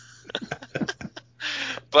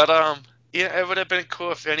 But yeah, it would have been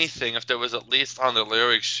cool if anything, if there was at least on the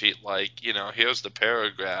lyric sheet, like, here's the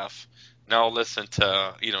paragraph. Now listen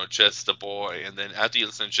to, Just the Boy. And then after you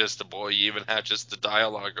listen to Just the Boy, you even had just the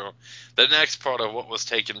dialogue or the next part of what was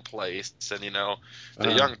taking place. And,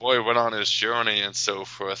 the young boy went on his journey and so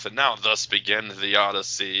forth. And now thus begins the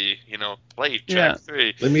Odyssey, play track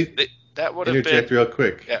 3. Let me That would have interject been. real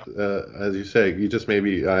quick. Yeah. As you say, you just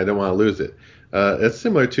maybe, I don't want to lose it. It's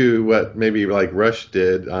similar to what maybe like Rush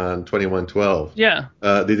did on 2112. Yeah.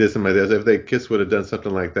 They did something like that. If Kiss would have done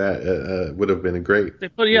something like that, would have been great. They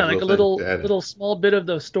put There's like a thing to little add in. little small bit of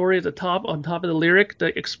the story at the top on top of the lyric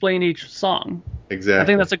to explain each song. Exactly. I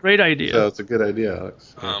think that's a great idea. So it's a good idea,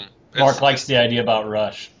 Alex. Yeah. Mark likes the idea about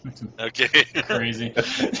Rush. Okay. Crazy.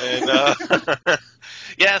 And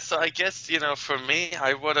yeah, so I guess for me,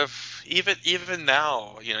 I would have even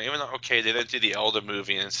now, even though okay, they didn't do the Elder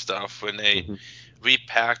movie and stuff when they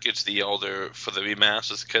repackaged the Elder for the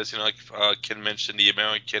remasters because like Ken mentioned the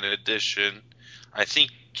American edition, I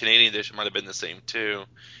think Canadian edition might have been the same too.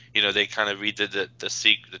 They kind of redid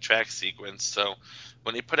the track sequence, so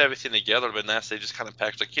when they put everything together, it would have been nice. They just kind of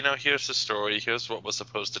packed like here's the story, here's what was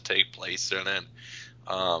supposed to take place in it.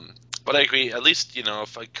 But I agree. At least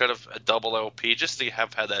if I could have a double LP, just to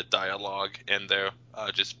have had that dialogue in there,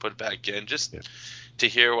 just put back in, just to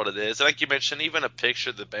hear what it is. And like you mentioned, even a picture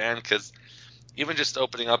of the band, because even just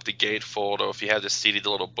opening up the gatefold, or if you had the CD, the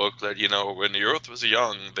little booklet, when the Earth was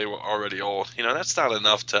young, they were already old. That's not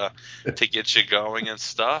enough to get you going and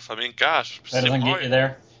stuff. I mean, gosh, That doesn't get you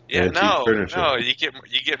there. yeah, Antique furniture. no, you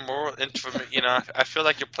get more information. I feel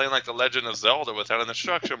like you're playing like the Legend of Zelda without an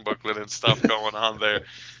instruction booklet and stuff going on there.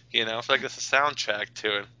 I feel like it's a soundtrack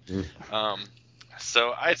to it.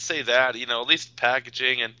 So I'd say that at least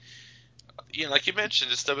packaging and like you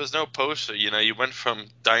mentioned, just there was no poster. You went from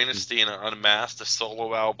Dynasty and Unmasked to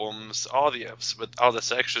solo albums, with all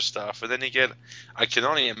this extra stuff, and then you get. I can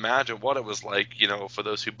only imagine what it was like, for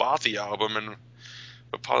those who bought the album and.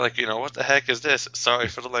 But probably like, what the heck is this? Sorry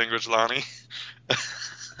for the language, Lonnie.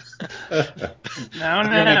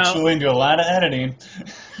 Now. Julian do a lot of editing.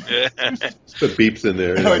 Yeah. Just put beeps in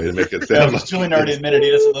there anyway to make it sound like Julian already admitted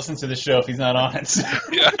he doesn't listen to the show if he's not on it.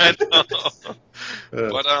 Yeah, I know.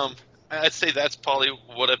 But I'd say that's probably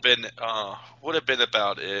would have been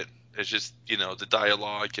about it. It's just the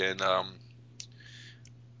dialogue and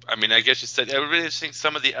I mean, I guess you said I would really think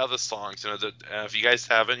some of the other songs. If you guys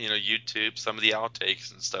haven't, YouTube, some of the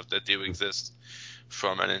outtakes and stuff that do exist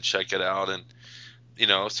from it, and check it out. And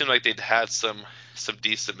it seemed like they'd had some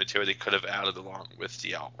decent material they could have added along with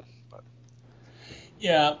the album. But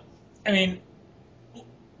Yeah, I mean,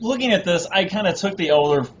 looking at this, I kind of took the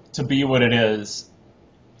Elder to be what it is.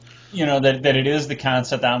 That it is the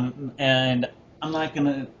concept album, and I'm not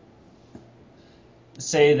gonna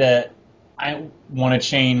say that I want to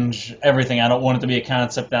change everything. I don't want it to be a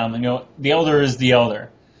concept album. The Elder is the Elder.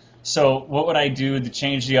 So what would I do to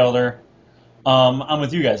change the Elder? I'm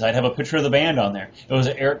with you guys. I'd have a picture of the band on there. It was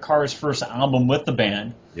Eric Carr's first album with the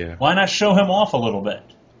band. Yeah. Why not show him off a little bit?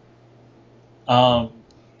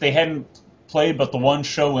 They hadn't played but the one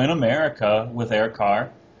show in America with Eric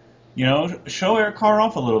Carr. Show Eric Carr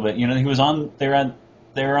off a little bit. He was on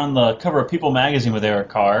they're on the cover of People magazine with Eric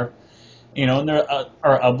Carr. And there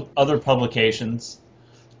are other publications,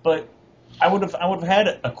 but I would have had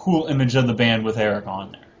a cool image of the band with Eric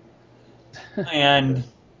on there, and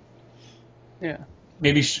Yeah.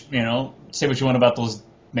 maybe say what you want about those.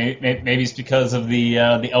 Maybe it's because of the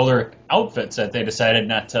Elder outfits that they decided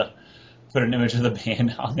not to put an image of the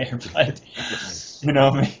band on there, but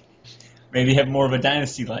maybe have more of a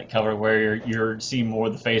Dynasty-like cover where you're seeing more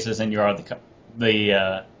of the faces and you are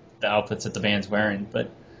the outfits that the band's wearing, but.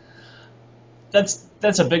 That's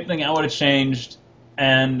a big thing I would have changed,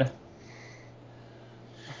 and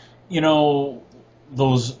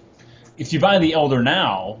those. If you buy the Elder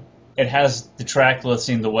now, it has the track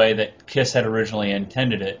listing the way that Kiss had originally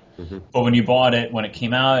intended it. Mm-hmm. But when you bought it when it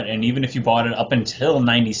came out, and even if you bought it up until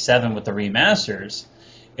 '97 with the remasters,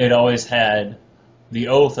 it always had the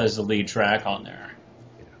Oath as the lead track on there.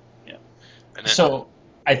 Yeah. So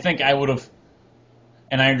I think I would have.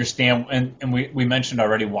 And I understand, and we mentioned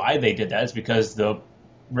already why they did that. It's because the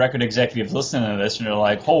record executives listening to this and they're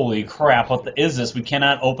like, holy crap, what is this? We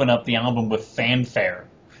cannot open up the album with fanfare.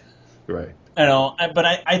 Right. But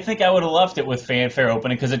I think I would have left it with fanfare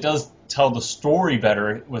opening because it does tell the story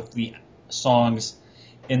better with the songs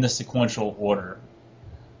in the sequential order.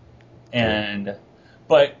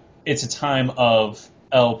 But it's a time of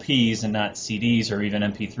LPs and not CDs or even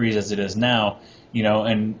MP3s as it is now.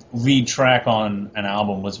 And lead track on an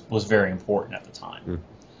album was very important at the time.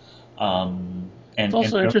 It's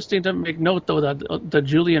also interesting to make note, though, that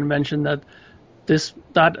Julian mentioned that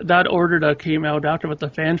that order that came out after with the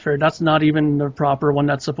fanfare, that's not even the proper one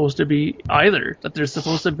that's supposed to be either. That there's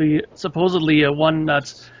supposed to be supposedly a one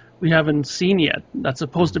that's we haven't seen yet. That's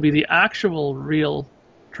supposed to be the actual real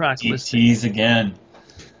track listing. Tease again.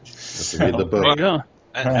 Read the book. There you go.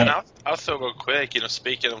 And also real quick,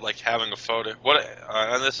 speaking of like having a photo,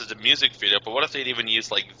 and this is a music video, but what if they'd even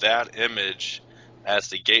use like that image as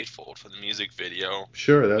the gatefold for the music video?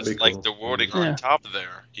 Sure, that'd be With cool. like the wording Yeah. on top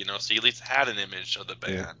there, so you at least had an image of the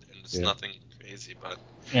band, and it's nothing crazy, but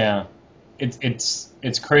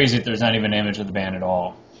it's crazy that there's not even an image of the band at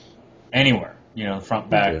all anywhere, front,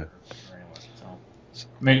 back, or anywhere.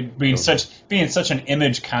 So being such an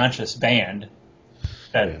image conscious band.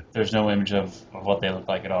 That there's no image of what they look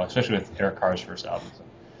like at all, especially with Eric Carr's first album.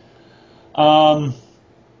 So.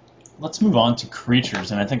 Let's move on to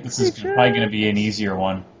Creatures, and I think this is probably going to be an easier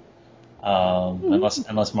one,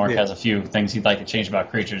 unless Mark has a few things he'd like to change about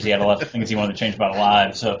Creatures. He had a lot of things he wanted to change about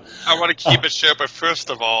Alive. So I want to keep it short, but first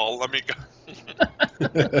of all, let me go.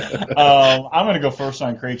 I'm going to go first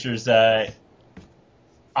on Creatures. I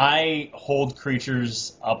hold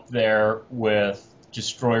Creatures up there with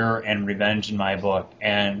Destroyer and Revenge in my book,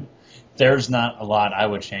 and there's not a lot I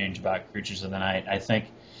would change about Creatures of the Night. I think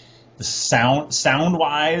the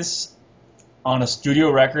sound-wise on a studio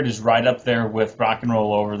record is right up there with Rock and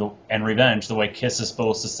Roll Over and Revenge, the way Kiss is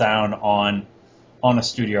supposed to sound on a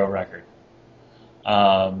studio record.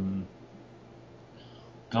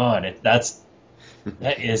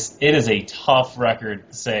 It is a tough record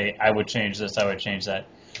to say I would change this, I would change that.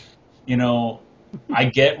 I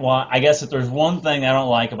get why. I guess if there's one thing I don't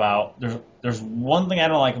like about there's one thing I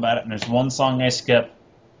don't like about it, and there's one song I skip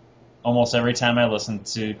almost every time I listen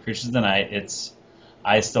to Creatures of the Night. It's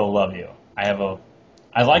I Still Love You. I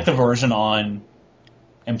like the version on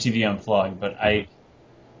MTV Unplugged, but I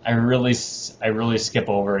really skip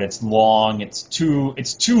over it. It's long. It's too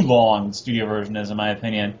long. The studio version is, in my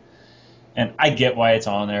opinion, and I get why it's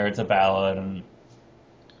on there. It's a ballad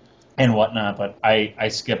and whatnot, but I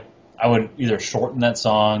skip. I would either shorten that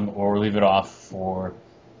song or leave it off for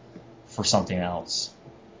something else.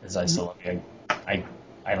 As I Still Love You.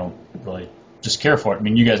 I don't really just care for it. I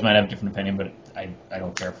mean, you guys might have a different opinion, but I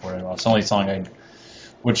don't care for it at all. It's the only song I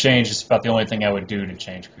would change. It's about the only thing I would do to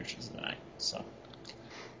change Creatures of the Night. So,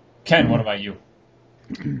 Ken, what about you?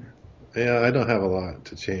 Yeah, I don't have a lot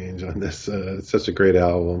to change on this. It's such a great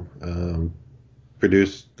album.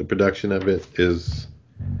 The production of it is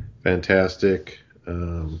fantastic.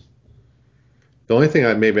 The only thing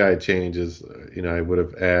I'd change is, I would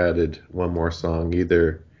have added one more song.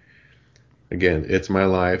 Either, again, It's My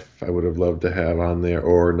Life, I would have loved to have on there,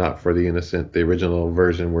 or Not for the Innocent, the original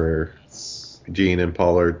version where Gene and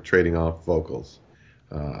Paul are trading off vocals.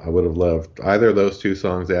 I would have loved either of those two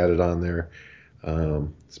songs added on there.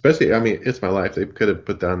 Especially, It's My Life. They could have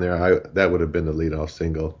put down there. That would have been the lead-off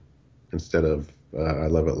single instead of I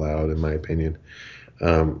Love It Loud, in my opinion.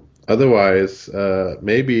 Otherwise,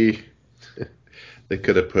 maybe they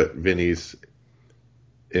could have put Vinny's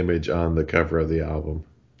image on the cover of the album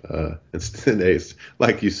instead,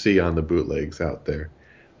 like you see on the bootlegs out there.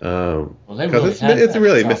 Well, they Because really had it's that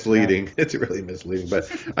really job, misleading. It's really misleading.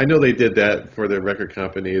 But I know they did that for the record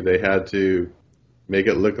company. They had to make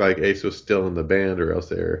it look like Ace was still in the band, or else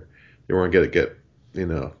they weren't going to get,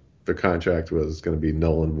 the contract was going to be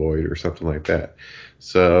null and void or something like that.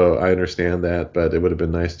 So I understand that, but it would have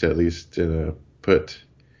been nice to at least put,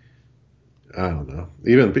 I don't know,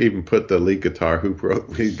 even put the lead guitar who wrote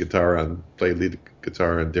lead guitar on, played lead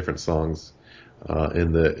guitar on different songs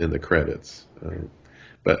in the credits.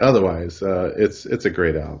 But otherwise, it's a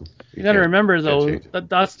great album. You got to remember, can't though, change it.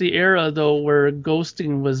 that's the era, though, where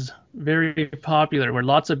ghosting was very popular, where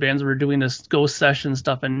lots of bands were doing this ghost session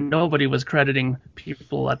stuff, and nobody was crediting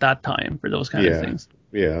people at that time for those kind of things.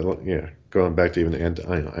 Yeah. Going back to even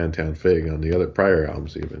Antown Fig on the other prior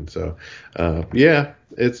albums, even. So, yeah,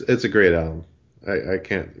 it's a great album. I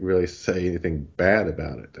can't really say anything bad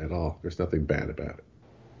about it at all. There's nothing bad about it.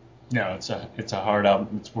 No, it's a hard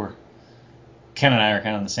album. It's where Ken and I are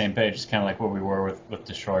kind of on the same page. It's kind of like what we were with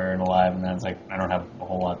Destroyer and Alive, and then it's like I don't have a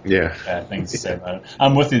whole lot of bad things to say about it.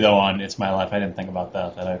 I'm with you though on It's My Life. I didn't think about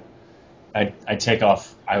that. That I take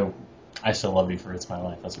off. I still love you for It's My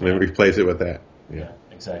Life. That's Maybe replace it with that. Yeah,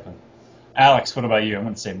 exactly. Alex, what about you? I'm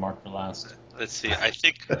going to say Mark for last. Let's see. I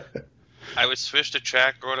think I would switch the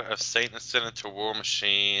track order of Saint and Sinner to War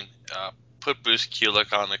Machine. Put Bruce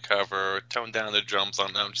Kulick on the cover. Tone down the drums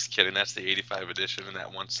on. No, I'm just kidding. That's the '85 edition, and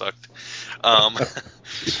that one sucked.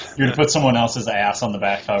 You're going to put someone else's ass on the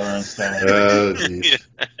back cover instead. Geez.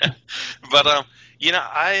 But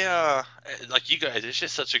I like you guys. It's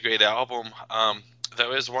just such a great album.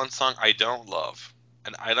 There is one song I don't love,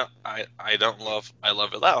 and I don't love I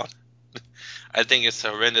Love It Loud. I think it's a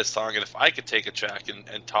horrendous song, and if I could take a track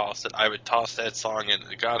and toss it, I would toss that song in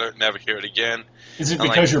the gutter, never hear it again. Is it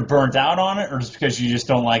because you're burnt out on it, or is it because you just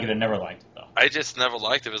don't like it and never liked it, though? I just never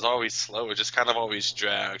liked it. It was always slow. It just kind of always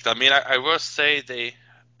dragged. I mean, I will say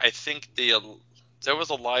I think there was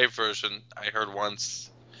a live version I heard once,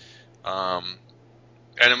 and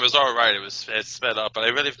it was all right. It's sped up, but I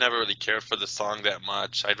really have never really cared for the song that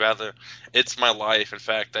much. I'd rather It's My Life. In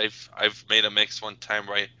fact, I've made a mix one time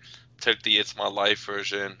where I took the It's My Life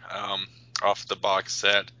version off the box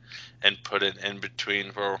set and put it in between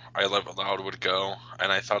where I Love It Loud would go,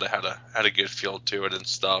 and I thought it had a good feel to it and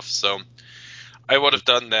stuff. So I would have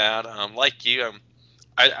done that. Like you,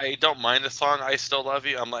 I don't mind the song "I Still Love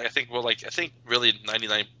You." I think really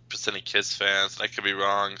 99% of Kiss fans, and I could be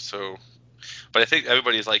wrong. So, but I think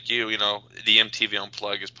everybody's like you. The MTV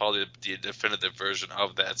Unplugged is probably the definitive version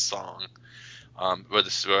of that song.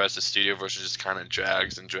 Whereas the studio version just kind of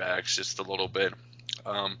drags just a little bit.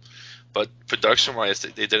 But production-wise,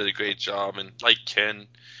 they did a great job. And like Ken,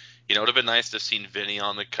 it would have been nice to have seen Vinny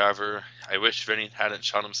on the cover. I wish Vinny hadn't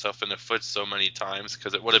shot himself in the foot so many times,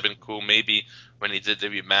 because it would have been cool maybe when he did the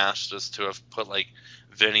remasters to have put like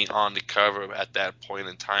Vinny on the cover at that point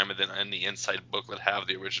in time, and then in the inside booklet have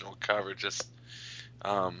the original cover.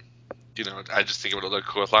 I just think it would have looked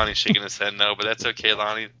cool. Lonnie shaking his head no, but that's okay,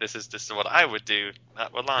 Lonnie. This is what I would do,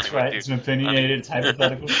 not what Lonnie That's would right. do. It's an opinionated, it's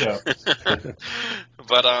hypothetical show.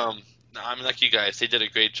 But no, I mean, like you guys, they did a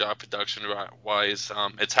great job production-wise.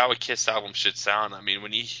 It's how a Kiss album should sound. I mean,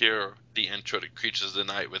 when you hear the intro to "Creatures of the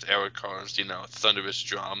Night" with Eric Carr's, thunderous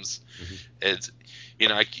drums, it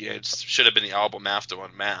should have been the album after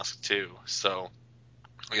Unmasked too. So,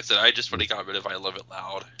 like I said, I just really got rid of "I Love It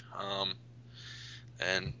Loud,"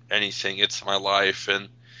 and anything "It's My Life," and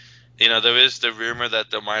there is the rumor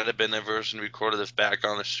that there might have been a version recorded of "Back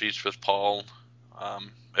on the Streets" with Paul.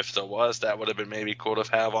 If there was, that would have been maybe cool to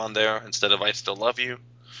have on there instead of "I Still Love You,"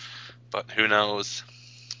 but who knows?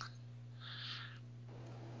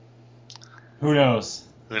 Who knows?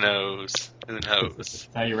 Who knows? Who knows?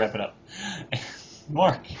 How you wrap it up.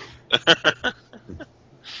 Mark,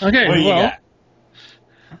 Okay, what do you got?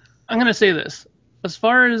 I'm going to say this. As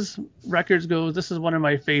far as records go, this is one of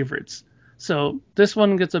my favorites. So this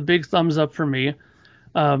one gets a big thumbs up for me.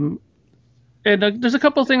 And there's a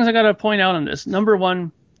couple things I got to point out on this. Number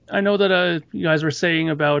one, I know that you guys were saying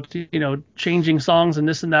about, changing songs and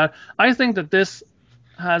this and that. I think that this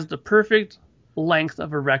has the perfect length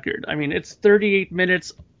of a record. I mean, it's 38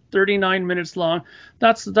 minutes, 39 minutes long.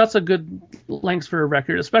 That's a good length for a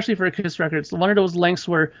record, especially for a Kiss record. It's one of those lengths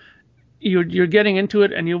where you're getting into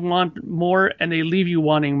it and you want more, and they leave you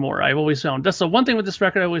wanting more. I've always found that's the one thing with this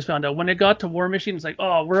record. I always found out when it got to War Machine, it's like,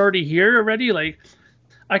 oh, we're already here already. Like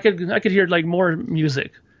I could hear like more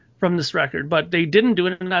music from this record, but they didn't do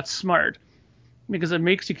it, and that's smart. because it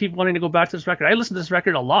makes you keep wanting to go back to this record. I listen to this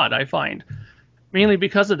record a lot, I find, mainly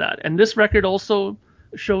because of that. And this record also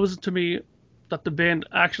shows to me that the band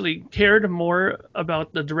actually cared more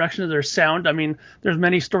about the direction of their sound. I mean, there's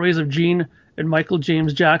many stories of Gene and Michael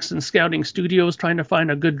James Jackson scouting studios trying to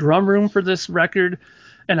find a good drum room for this record.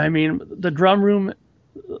 And I mean, the drum room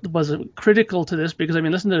was critical to this because I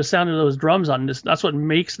mean, listen to the sound of those drums on this. That's what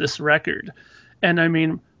makes this record. And I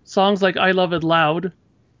mean, songs like I Love It Loud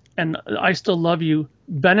and I Still Love You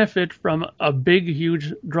benefit from a big,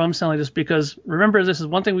 huge drum sound like this because remember, this is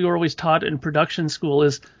one thing we were always taught in production school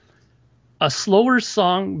is a slower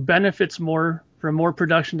song benefits more from more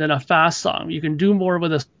production than a fast song. You can do more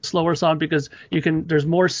with a slower song because there's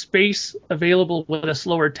more space available with a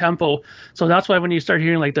slower tempo. So that's why when you start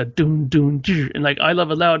hearing like the doom doom and like I Love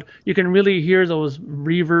It Loud, you can really hear those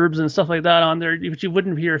reverbs and stuff like that on there, which you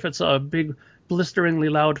wouldn't hear if it's a big blisteringly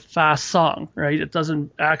loud fast song, right? It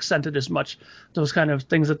doesn't accent it as much, those kind of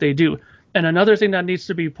things that they do. And another thing that needs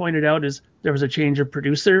to be pointed out is there was a change of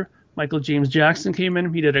producer. Michael James Jackson came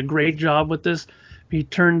in. He did a great job with this. He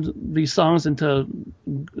turned these songs into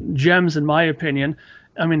gems, in my opinion.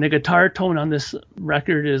 I mean, the guitar tone on this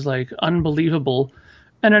record is like unbelievable.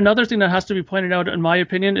 And another thing that has to be pointed out, in my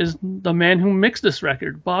opinion, is the man who mixed this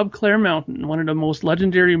record, Bob Claremountain, one of the most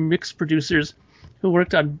legendary mix producers who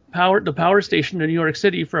worked on the power station in New York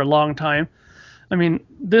City for a long time. I mean,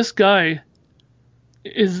 this guy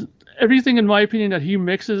is everything, in my opinion, that he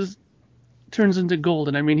mixes turns into gold.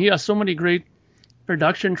 And I mean, he has so many great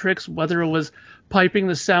production tricks, whether it was piping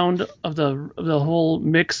the sound of the whole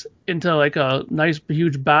mix into like a nice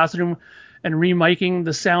huge bathroom and remiking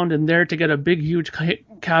the sound in there to get a big huge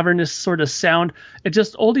cavernous sort of sound. It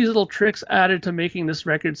just all these little tricks added to making this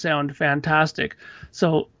record sound fantastic.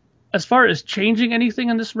 So as far as changing anything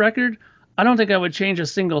on this record, I don't think I would change a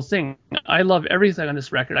single thing. I love everything on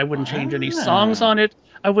this record. I wouldn't change any songs on it.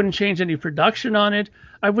 I wouldn't change any production on it.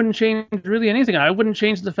 I wouldn't change really anything. I wouldn't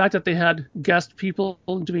change the fact that they had guest people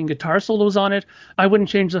doing guitar solos on it. I wouldn't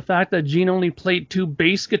change the fact that Gene only played 2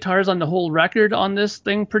 bass guitars on the whole record on this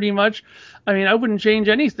thing pretty much. I mean, I wouldn't change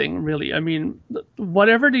anything really. I mean,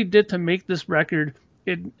 whatever they did to make this record,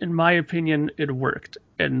 in my opinion, it worked.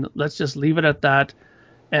 And let's just leave it at that.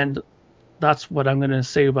 And that's what I'm going to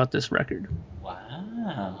say about this record.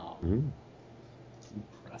 Wow.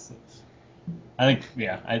 Impressive. I think,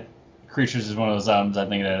 Creatures is one of those albums I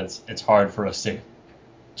think that it's hard for us to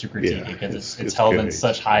critique it because it's held in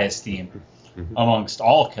such high esteem amongst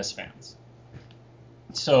all Kiss fans.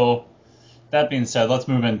 So, that being said, let's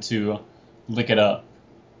move into Lick It Up.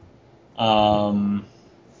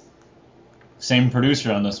 Same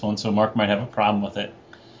producer on this one, so Mark might have a problem with it.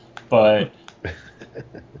 But,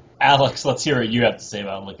 Alex, let's hear what you have to say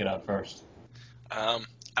about Lick It Up first. I'm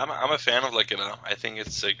a fan of Lick It Up. I think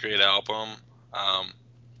it's a great album.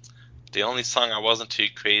 The only song I wasn't too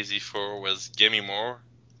crazy for was Gimme More.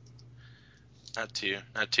 Not too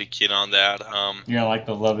keen on that. You know, like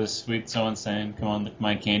the Love Is Sweet, someone saying, "Come on, lick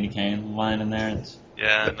my candy cane" line in there. It's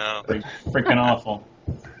no, freaking awful.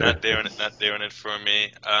 Not doing it for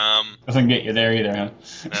me. Doesn't get you there either, huh?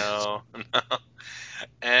 No.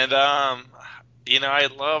 And I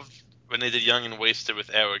loved when they did Young and Wasted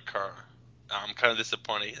with Eric Carr. I'm kind of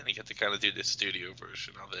disappointed he didn't get to kind of do the studio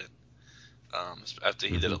version of it. After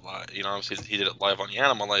he did it live, obviously he did it live on the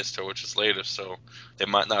Animalize tour, which is later, so they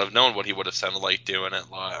might not have known what he would have sounded like doing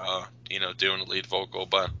it live, doing the lead vocal.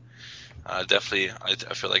 But definitely, I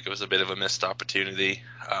feel like it was a bit of a missed opportunity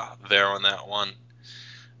there on that one.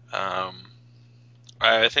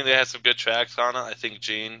 I think they had some good tracks on it. I think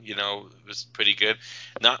Gene, was pretty good.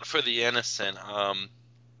 Not for the Innocent.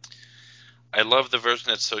 I love the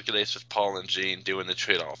version that circulates with Paul and Gene doing the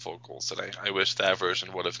trade-off vocals, and I wish that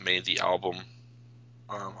version would have made the album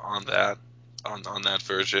on that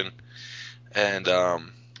version. And I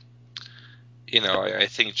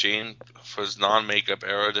think Gene, for his non-makeup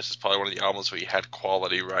era, this is probably one of the albums where he had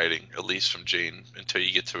quality writing, at least from Gene, until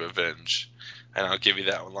you get to Revenge. And I'll give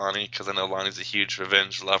you that one, Lonnie, because I know Lonnie's a huge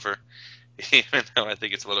Revenge lover, even though I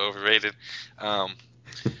think it's a little overrated.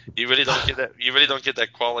 You really don't get that. You really don't get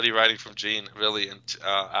that quality writing from Gene, really,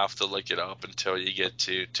 after Lick It Up until you get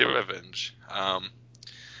to Revenge.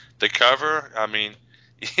 The cover, I mean,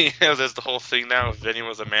 there's the whole thing now if Vinny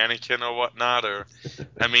was a mannequin or whatnot, or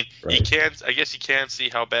I mean, right. I guess you can't see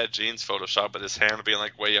how bad Gene's Photoshop, but his hand being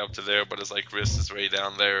like way up to there, but his like wrist is way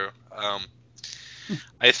down there.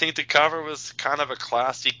 I think the cover was kind of a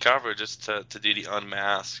classy cover, just to do the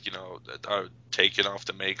unmask, taking off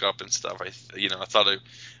the makeup and stuff. I thought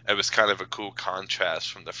it was kind of a cool contrast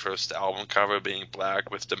from the first album cover being black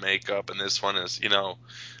with the makeup, and this one is,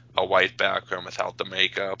 a white background without the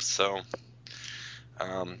makeup. So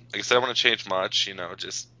Like I said, I don't want to change much.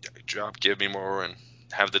 Just give me more and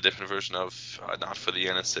have the different version of "Not for the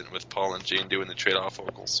Innocent" with Paul and Gene doing the trade-off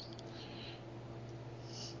vocals.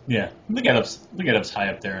 Yeah, the Get Up's high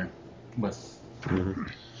up there with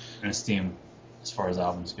in esteem as far as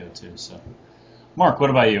albums go too. So, Mark, what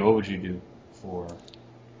about you? What would you do for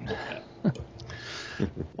Lick It Up?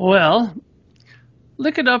 Well,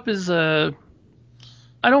 Lick It Up is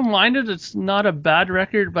I don't mind it. It's not a bad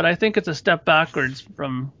record, but I think it's a step backwards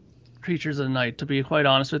from Creatures of the Night, to be quite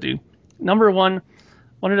honest with you. Number one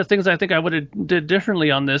of the things I think I would have did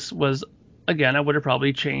differently on this was, again, I would have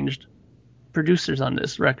probably changed producers on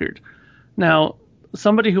this record. Now,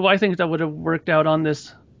 somebody who I think that would have worked out on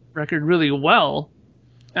this record really well,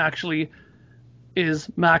 actually, is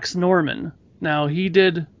Max Norman. Now,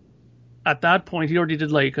 at that point, he already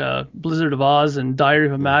did like Blizzard of Oz and Diary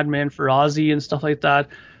of a Madman for Ozzy and stuff like that.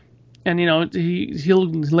 And he'll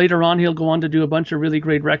later on he'll go on to do a bunch of really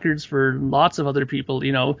great records for lots of other people.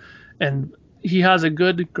 And he has a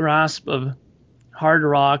good grasp of hard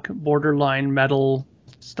rock, borderline metal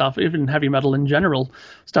stuff, even heavy metal in general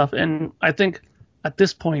stuff. And I think at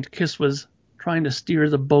this point, Kiss was trying to steer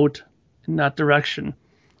the boat in that direction.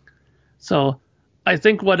 So I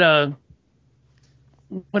think what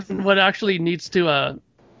actually needed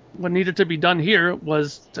to be done here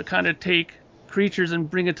was to kind of take Creatures and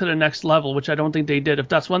bring it to the next level, which I don't think they did. If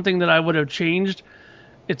that's one thing that I would have changed,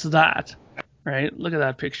 it's that. Right? Look at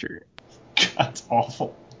that picture. That's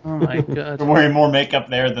awful. Oh my god. They're wearing more makeup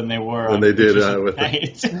there than they were Than on they did Creatures of with the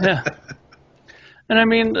Night. Yeah. And I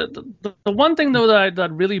mean, the one thing though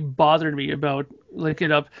that really bothered me about Lick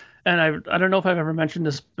It Up, and I don't know if I've ever mentioned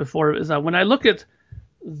this before, is that when I look at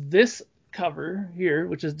this cover here,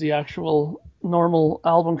 which is the actual normal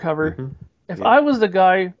album cover, if I was the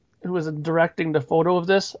guy who was directing the photo of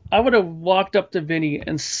this, I would have walked up to Vinny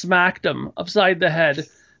and smacked him upside the head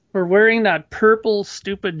for wearing that purple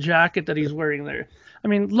stupid jacket that he's wearing there. I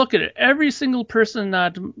mean, look at it. Every single person in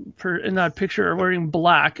that picture are wearing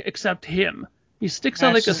black except him. He sticks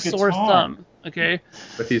out like a sore thumb. Okay.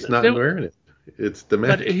 But he's not wearing it. It's the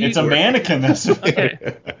mannequin. It's a mannequin. That's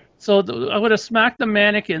okay. So I would have smacked the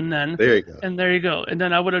mannequin then. There you go. And there you go. And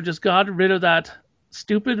then I would have just got rid of that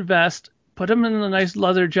stupid vest, put him in a nice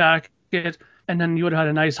leather jacket, and then you would have had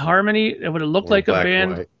a nice harmony. It would have looked like a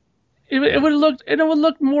band. It would have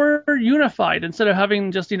looked more unified instead of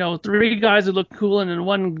having just three guys who look cool and then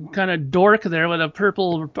one kind of dork there with a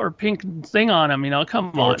purple or pink thing on him.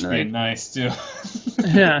 Come on. Right? Nice too.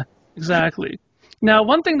 Yeah, exactly. Now,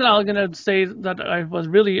 one thing that I'm gonna say that I was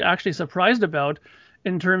really actually surprised about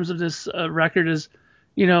in terms of this record is,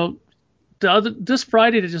 this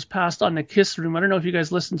Friday that just passed on the Kiss Room. I don't know if you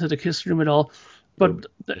guys listened to the Kiss Room at all, but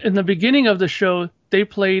in the beginning of the show, they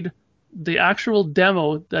played the actual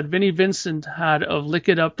demo that Vinnie Vincent had of Lick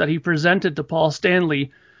It Up that he presented to Paul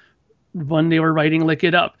Stanley when they were writing Lick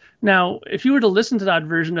It Up. Now, if you were to listen to that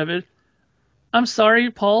version of it, I'm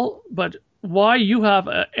sorry, Paul, but why you have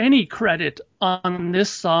any credit on this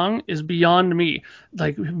song is beyond me.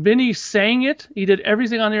 Like, Vinny sang it, he did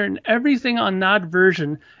everything on there, and everything on that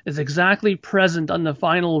version is exactly present on the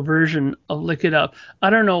final version of Lick It Up. I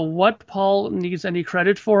don't know what Paul needs any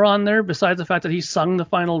credit for on there, besides the fact that he sung the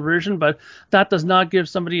final version, but that does not give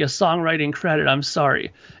somebody a songwriting credit, I'm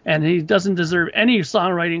sorry. And he doesn't deserve any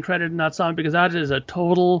songwriting credit in that song, because that is a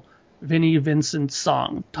total Vinnie Vincent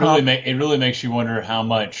song. It really makes you wonder how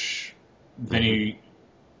much Vinny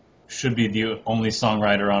should be the only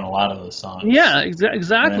songwriter on a lot of those songs. Yeah,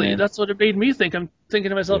 exactly. Right. That's what it made me think. I'm thinking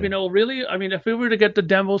to myself, really? I mean, if we were to get the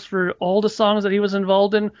demos for all the songs that he was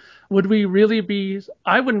involved in, would we really be...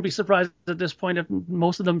 I wouldn't be surprised at this point if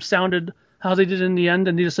most of them sounded how they did in the end,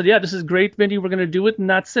 and he just said, yeah, this is great, Vinny, we're going to do it, and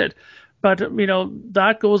that's it. But,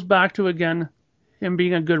 that goes back to, again, him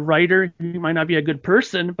being a good writer. He might not be a good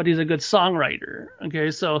person, but he's a good songwriter.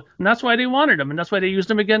 Okay, so, and that's why they wanted him, and that's why they used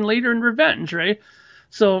him again later in Revenge, right?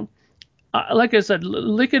 So, like I said,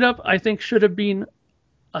 Lick It Up, I think, should have been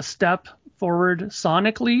a step forward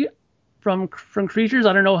sonically from Creatures.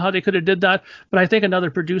 I don't know how they could have did that, but I think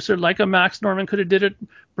another producer like a Max Norman could have did it.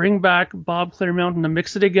 Bring back Bob Clearmountain to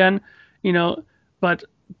mix it again, But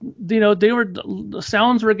the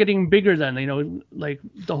sounds were getting bigger then. Like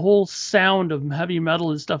the whole sound of heavy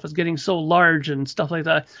metal and stuff was getting so large and stuff like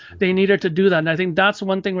that. They needed to do that, and I think that's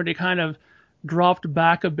one thing where they kind of dropped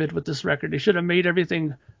back a bit with this record. They should have made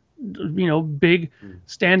everything big,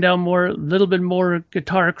 stand out more, a little bit more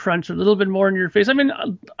guitar crunch, a little bit more in your face. I mean,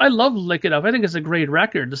 I love Lick It Up. I think it's a great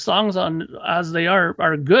record. The songs on as they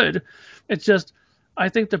are good. It's just, I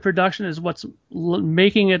think the production is what's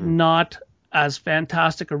making it not as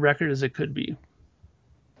fantastic a record as it could be.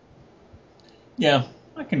 Yeah,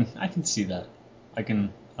 I can see that.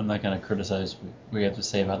 I'm not gonna criticize what you have to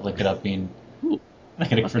say about Lick It Up being. Ooh, I'm not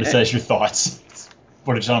gonna okay. criticize your thoughts.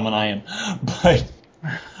 What a gentleman I am.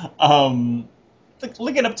 But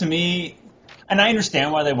Lick It Up to me, and I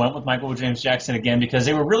understand why they went with Michael James Jackson again, because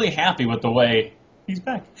they were really happy with the way he's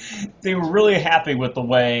back. They were really happy with the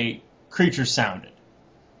way Creatures sounded.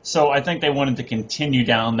 So I think they wanted to continue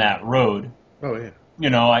down that road. Oh yeah.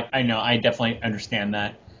 I know, I definitely understand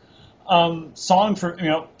that. Song for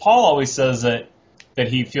Paul always says that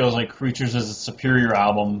he feels like Creatures is a superior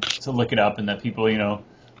album to Look It Up, and that people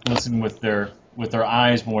listen with their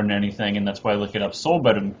eyes more than anything, and that's why Look It Up sold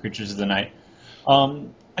better than Creatures of the Night.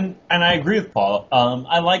 And I agree with Paul.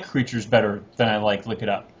 I like Creatures better than I like Look It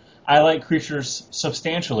Up. I like Creatures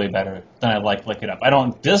substantially better than I like Look It Up. I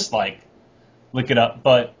don't dislike Look It Up,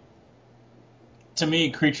 but to me,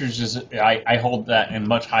 Creatures is I hold that in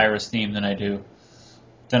much higher esteem than I do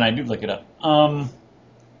Look It Up.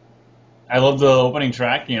 I love the opening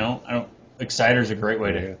track. Exciter's a great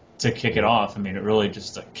way to kick it off. I mean, it really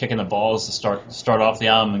just kicking the balls to start off the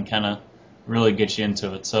album and kind of really get you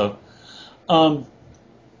into it. So,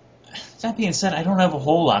 that being said, I don't have a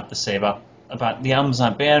whole lot to say about the album's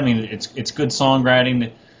not bad. I mean, it's good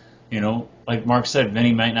songwriting. Like Mark said,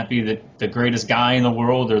 Vinny might not be the greatest guy in the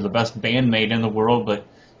world or the best bandmate in the world, but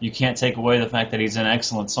you can't take away the fact that he's an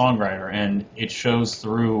excellent songwriter, and it shows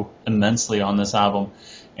through immensely on this album.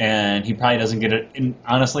 And he probably doesn't get it. And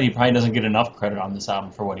honestly, he probably doesn't get enough credit on this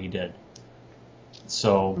album for what he did.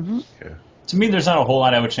 So, to me, there's not a whole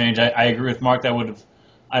lot I would change. I agree with Mark that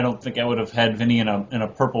I don't think I would have had Vinny in a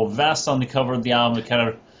purple vest on the cover of the album. It kind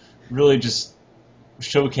of really just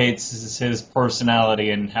showcases his personality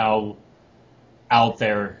and how out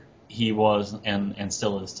there he was and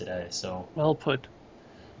still is today. So Well put.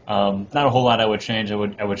 not a whole lot I would change. I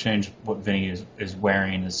would change what Vinny is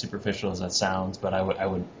wearing, as superficial as that sounds, but I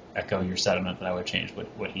would echo your sentiment that I would change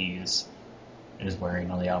what he is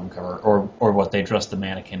wearing on the album cover, or what they dressed the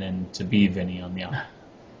mannequin in to be Vinny on the album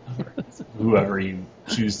cover. Whoever you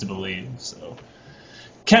choose to believe. So,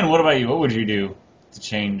 Ken, what about you? What would you do to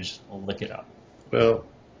change Lick It Up? Well,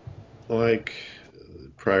 like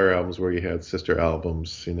prior albums where you had sister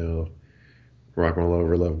albums, Rock and Roll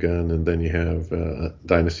Over Love Gun, and then you have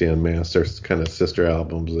Dynasty Unmasked. There's kind of sister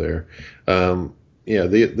albums there.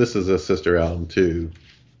 This is a sister album to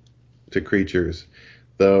Creatures,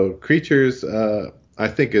 though Creatures I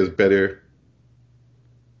think was better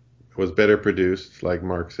produced, like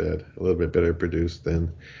Mark said, a little bit better produced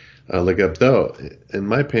than Lick It Up. Though, in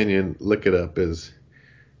my opinion, Lick It Up is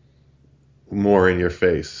more in your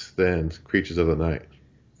face than Creatures of the Night.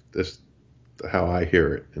 That's how I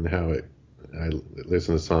hear it and how I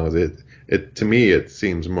listen to songs. It to me it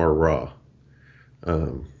seems more raw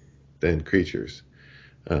than Creatures.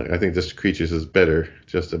 I think this Creatures is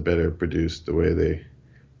just a better produced, the way they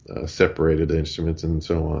separated the instruments and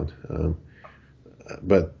so on.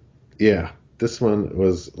 But yeah, this one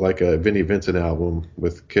was like a Vinnie Vincent album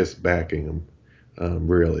with Kiss backing him.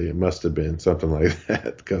 Really, it must have been something like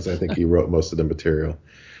that, because I think he wrote most of the material.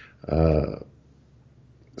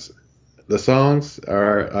 The songs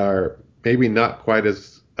are maybe not quite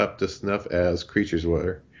as up to snuff as Creatures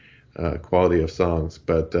were, quality of songs,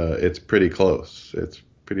 but it's pretty close. It's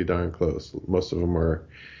pretty darn close. Most of them are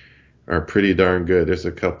pretty darn good. There's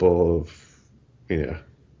a couple of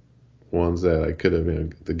ones that I could have,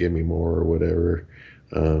 the Give Me More or whatever.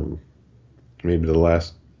 Maybe the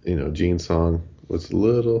last Gene song was a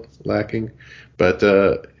little lacking, but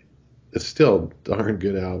it's still a darn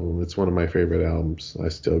good album. It's one of my favorite albums. I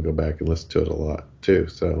still go back and listen to it a lot too.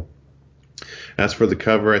 So as for the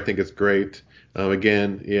cover, I think it's great.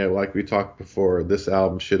 Again, like we talked before, this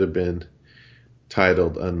album should have been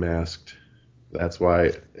titled Unmasked. That's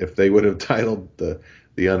why if they would have titled the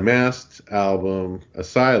Unmasked album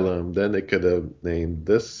Asylum, then they could have named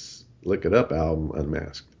this Lick It Up album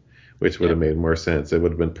Unmasked, which would have made more sense. It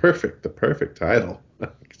would have been the perfect title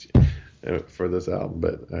for this album,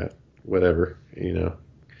 but whatever,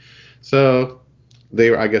 So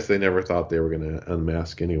I guess they never thought they were going to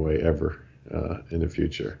unmask anyway, ever in the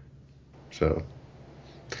future. So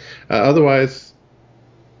otherwise,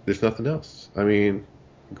 there's nothing else. I mean,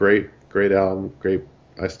 great album, great.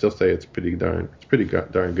 I still say it's pretty darn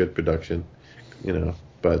good production,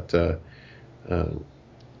 But the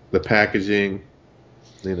packaging,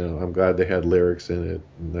 I'm glad they had lyrics in it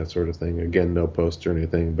and that sort of thing. Again, no poster or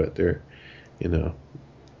anything, but they're,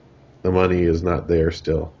 the money is not there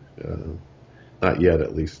still, not yet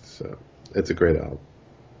at least. So it's a great album.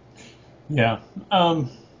 Yeah.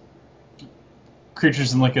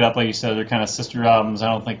 Creatures and Lick It Up, like you said, they're kind of sister albums.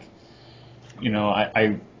 I don't think,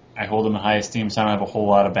 I hold them in high esteem, so I don't have a whole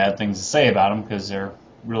lot of bad things to say about them because they're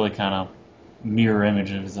really kind of mirror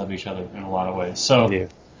images of each other in a lot of ways. So Yeah.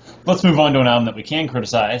 let's move on to an album that we can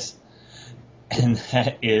criticize, and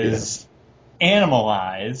that is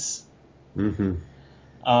Animalize. Mm-hmm.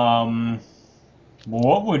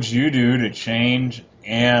 What would you do to change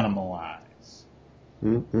Animalize?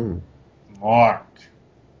 Mm-hmm. Mark.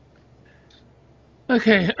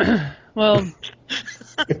 Okay, well,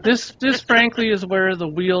 this frankly is where the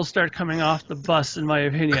wheels start coming off the bus, in my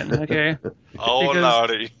opinion. Okay, Oh,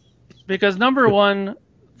 because lordy. number one,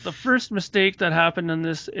 the first mistake that happened in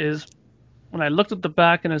this is when I looked at the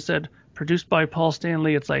back and it said produced by Paul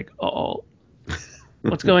Stanley. It's like, oh,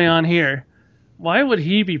 what's going on here? Why would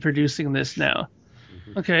he be producing this now?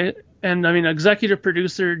 Okay, and I mean, executive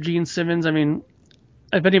producer Gene Simmons. I mean,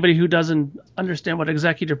 if anybody who doesn't understand what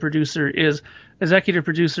executive producer is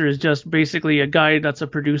just basically a guy that's a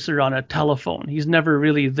producer on a telephone. He's never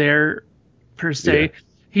really there per se. Yeah.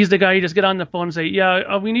 He's the guy you just get on the phone and say,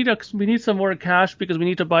 yeah, we need some more cash because we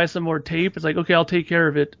need to buy some more tape. It's like, okay, I'll take care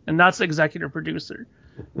of it, and that's executive producer.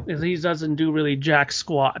 He doesn't do really jack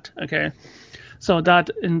squat. Okay, so that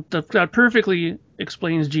perfectly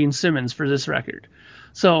explains Gene Simmons for this record.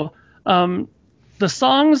 So the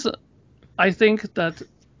songs, I think that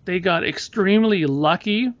they got extremely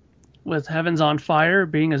lucky with Heavens on Fire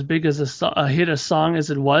being as big as a hit a song as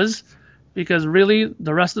it was, because really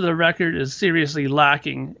the rest of the record is seriously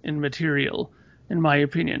lacking in material, in my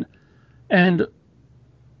opinion. And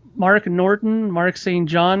Mark Norton, Mark St.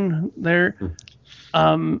 John, there,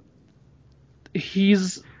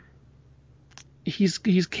 he's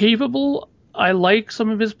capable. I like some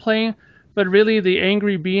of his playing, but really the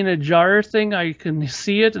angry bee in a jar thing, I can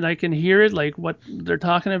see it and I can hear it, like what they're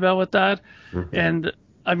talking about with that. Mm-hmm. And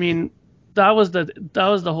I mean, that was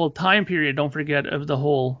the whole time period. Don't forget of the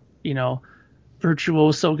whole,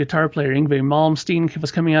 virtuoso guitar player Yngwie Malmsteen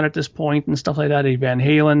was coming out at this point and stuff like that. Van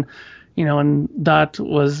Halen, and that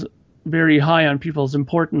was very high on people's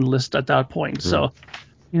important list at that point. Mm-hmm. So,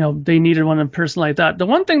 they needed one person like that. The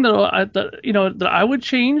one thing that I would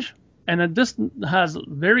change, and this has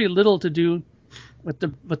very little to do with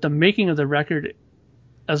the making of the record,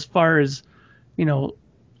 as far as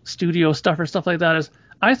studio stuff or stuff like that, is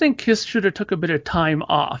I think Kiss should have took a bit of time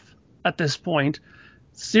off at this point,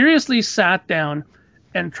 seriously sat down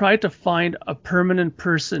and tried to find a permanent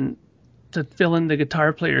person to fill in the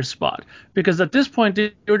guitar player spot, because at this point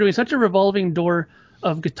they were doing such a revolving door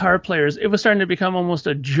of guitar players, it was starting to become almost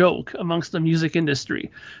a joke amongst the music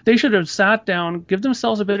industry. They should have sat down, give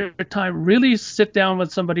themselves a bit of time, really sit down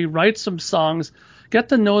with somebody, write some songs, get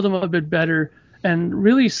to know them a bit better, and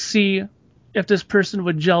really see if this person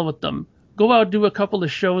would gel with them. Go out, do a couple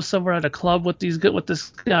of shows somewhere at a club with this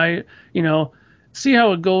guy, see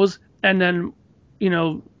how it goes, and then,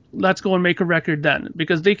 let's go and make a record then.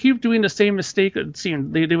 Because they keep doing the same mistake. It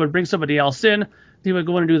seemed they would bring somebody else in, they would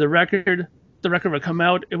go and do the record would come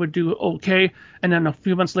out, it would do okay, and then a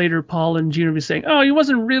few months later, Paul and Gene would be saying, "Oh, he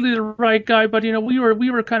wasn't really the right guy, but we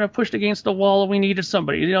were kind of pushed against the wall, and we needed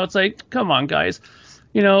somebody." It's like, come on, guys,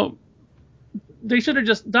 they should have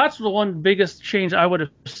just. That's the one biggest change I would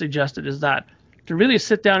have suggested, is that to really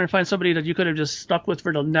sit down and find somebody that you could have just stuck with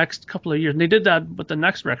for the next couple of years. And they did that with the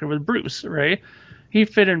next record with Bruce, right? He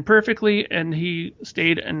fit in perfectly, and he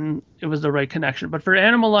stayed, and it was the right connection. But for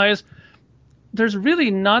Animalize, there's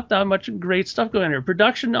really not that much great stuff going on here.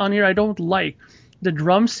 Production on here I don't like. The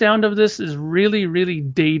drum sound of this is really, really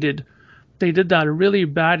dated. They did that really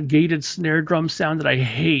bad gated snare drum sound that I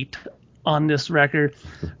hate on this record.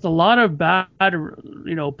 There's a lot of bad,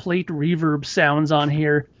 plate reverb sounds on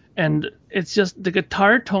here, and it's just the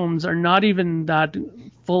guitar tones are not even that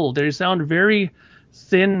full. They sound very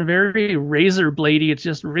thin, very razor bladey. It's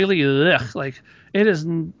just really like it is.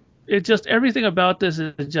 It just, everything about this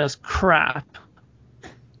is just crap.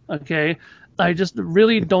 Okay, I just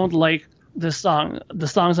really don't like this song. The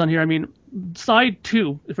songs on here. I mean, side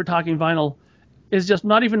 2, if we're talking vinyl, is just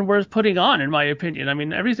not even worth putting on, in my opinion. I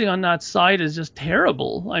mean, everything on that side is just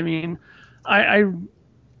terrible. I mean, I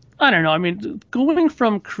don't know. I mean, going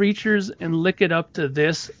from Creatures and Lick It Up to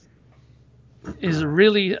this is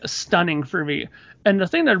really stunning for me. And the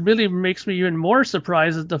thing that really makes me even more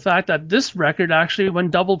surprised is the fact that this record actually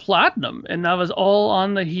went double platinum, and that was all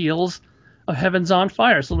on the heels of Heavens on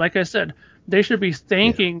Fire. So like I said, they should be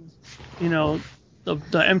thanking, the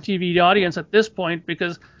MTV audience at this point,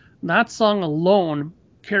 because that song alone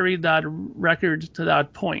carried that record to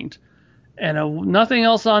that point. And nothing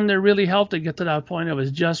else on there really helped to get to that point. It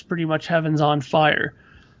was just pretty much Heavens on Fire.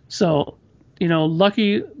 So,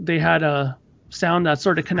 lucky they had a sound that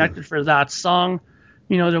sort of connected for that song.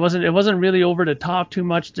 it wasn't really over the top too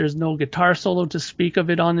much. There's no guitar solo to speak of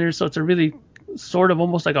it on there, so it's a really sort of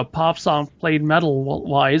almost like a pop song played metal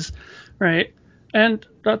wise, right? And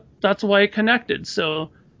that's why it connected.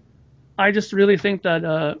 So I just really think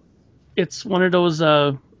that it's one of those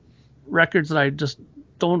records that I just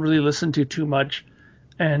don't really listen to too much,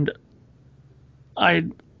 and I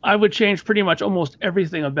I would change pretty much almost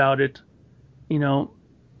everything about it. You know,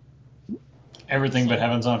 Everything but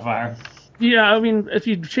Heaven's on Fire. yeah. I mean, if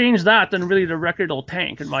you change that, then really the record will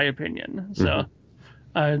tank, in my opinion. So.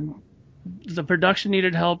 Uh, the production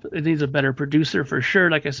needed help. It needs a better producer for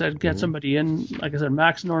sure. Like I said, get somebody in. Like I said,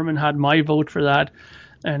 Max Norman had my vote for that,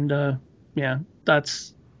 and yeah,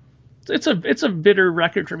 it's a bitter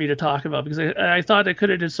record for me to talk about because I thought it could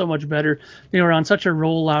have did so much better. They were on such a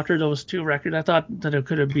roll after those two records. I thought that it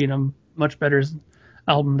could have been a much better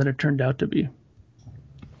album than it turned out to be.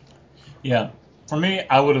 Yeah, for me,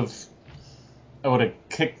 I would have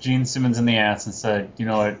kicked Gene Simmons in the ass and said, you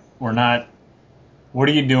know what, we're not. What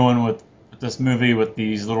are you doing with this movie with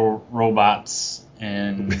these little robots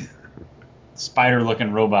and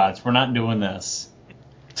spider-looking robots? We're not doing this.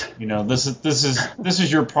 This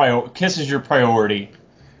is your Kiss is your priority,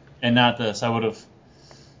 and not this. I would have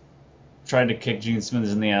tried to kick Gene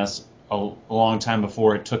Simmons in the ass a long time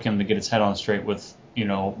before it took him to get his head on straight with,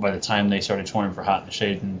 by the time they started touring for Hot in the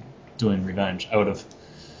Shade and doing Revenge. I would have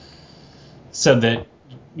said that,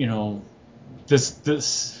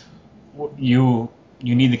 this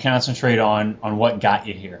you need to concentrate on what got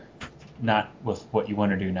you here, not with what you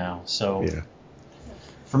want to do now. So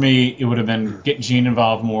for me, it would have been get Gene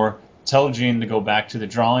involved more, tell Gene to go back to the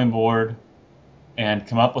drawing board and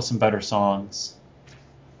come up with some better songs.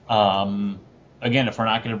 Again, if we're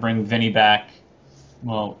not going to bring Vinny back,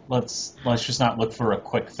 well, let's just not look for a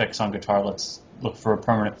quick fix on guitar. Let's look for a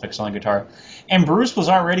permanent fix on the guitar. And Bruce was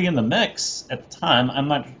already in the mix at the time. I'm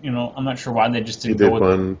not sure why they just didn't go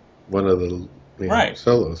with one of the right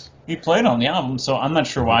solos. He played on the album, so I'm not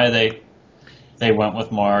sure why they went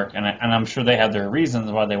with Mark, and I'm sure they had their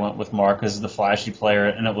reasons why they went with Mark as the flashy player,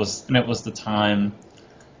 and it was the time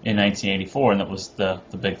in 1984, and it was the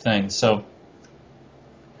big thing. So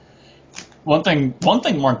one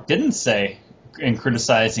thing Mark didn't say in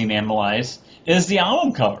criticizing Animalize is the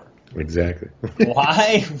album cover. Exactly.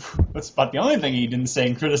 Why? That's about the only thing he didn't say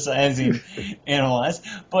in criticizing Animalize.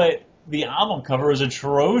 But the album cover is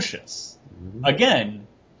atrocious. Mm-hmm. Again,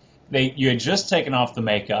 you had just taken off the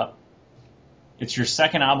makeup. It's your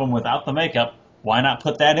second album without the makeup. Why not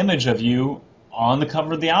put that image of you on the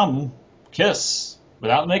cover of the album, Kiss,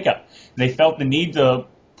 without makeup? They felt the need to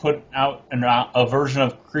put out a version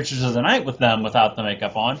of Creatures of the Night with them without the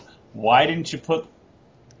makeup on. Why didn't you put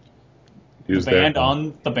the band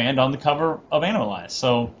on the cover of Animalize?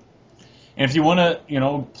 So, and if you want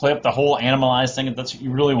to, play up the whole Animalize thing, if that's what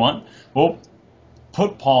you really want, well,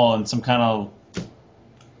 put Paul in some kind of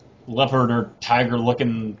leopard or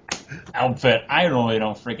tiger-looking outfit. I really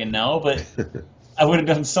don't freaking know, but I would have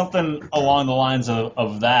done something along the lines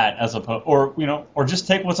of that as opposed, or just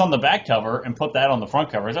take what's on the back cover and put that on the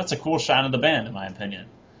front cover. That's a cool shot of the band, in my opinion.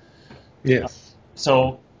 Yes.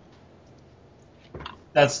 So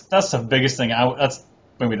that's the biggest thing. That's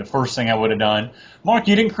maybe the first thing I would have done. Mark,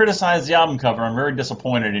 you didn't criticize the album cover. I'm very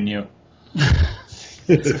disappointed in you.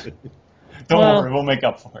 Don't worry, we'll make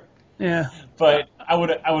up for it. Yeah. But I would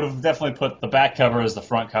have definitely put the back cover as the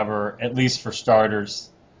front cover, at least for starters.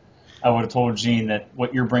 I would have told Gene that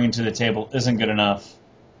what you're bringing to the table isn't good enough.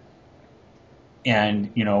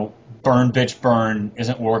 And, Burn Bitch Burn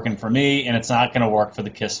isn't working for me, and it's not going to work for the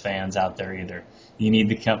Kiss fans out there either. You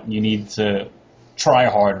need to try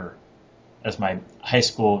harder, as my high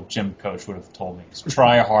school gym coach would have told me.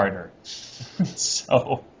 Try harder.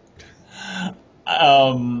 So,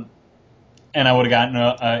 and I would have gotten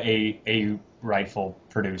a rightful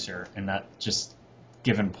producer and not just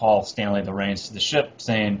given Paul Stanley the reins to the ship,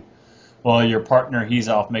 saying, well, your partner, he's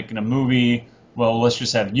off making a movie. Well, let's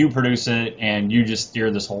just have you produce it, and you just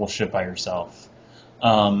steer this whole ship by yourself.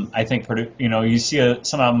 I think, you see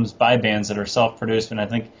some albums by bands that are self-produced, and I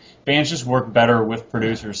think bands just work better with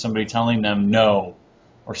producers, somebody telling them no,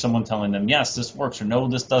 or someone telling them, yes, this works, or no,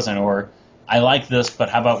 this doesn't, or I like this, but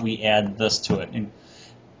how about we add this to it?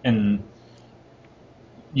 And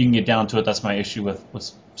you can get down to it. That's my issue with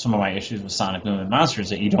some of my issues with Sonic Boom and Monsters,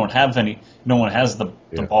 that no one has the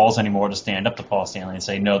balls anymore to stand up to Paul Stanley and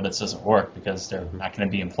say, no, this doesn't work, because they're not going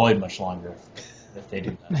to be employed much longer if they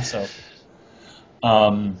do that. So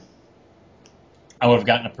I would have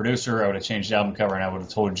gotten a producer, I would have changed the album cover, and I would have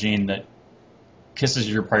told Gene that Kiss is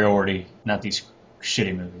your priority, not these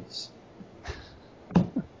shitty movies.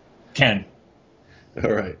 Ken.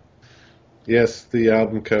 All right. Yes, the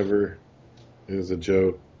album cover is a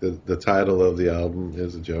joke. The title of the album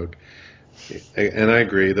is a joke. And I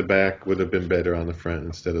agree, the back would have been better on the front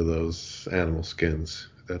instead of those animal skins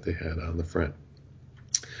that they had on the front.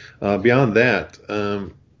 Beyond that,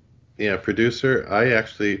 yeah, producer, I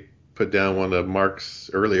actually put down one of Mark's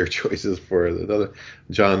earlier choices for another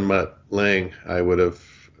John Mutt Lang. I would have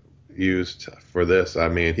used for this. I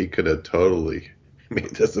mean, he could have totally made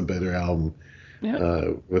this a better album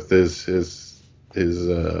with his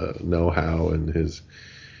know-how and his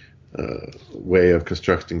way of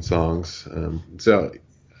constructing songs. So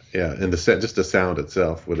yeah, and just the sound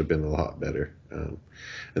itself would have been a lot better. And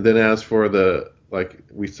then as for like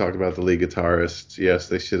we talked about the lead guitarist, yes,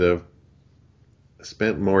 they should have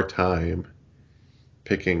spent more time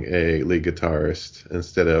picking a lead guitarist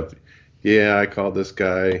instead of, yeah, I called this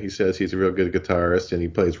guy. He says he's a real good guitarist and he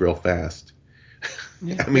plays real fast.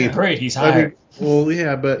 Yeah. I mean, Great, he's hired. well,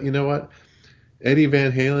 yeah, but you know what? Eddie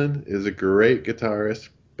Van Halen is a great guitarist,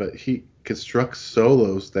 but he constructs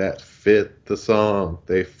solos that fit the song.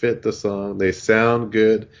 They fit the song. They sound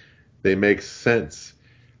good. They make sense.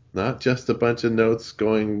 Not just a bunch of notes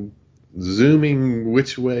going zooming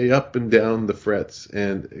which way up and down the frets.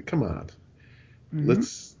 And come on,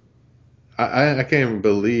 let's. I can't even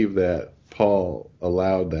believe that Paul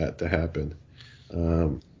allowed that to happen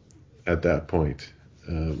at that point.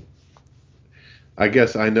 I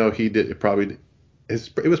guess I know he did.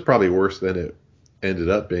 It was probably worse than it ended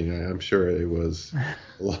up being. I'm sure it was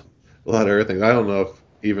a lot of other things. I don't know if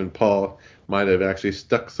even Paul might have actually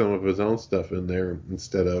stuck some of his own stuff in there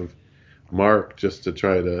instead of Mark just to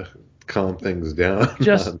try to calm things down.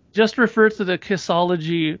 Just refer to the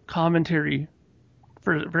Kissology commentary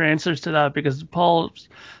for answers to that, because Paul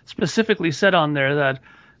specifically said on there that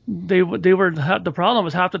they were the problem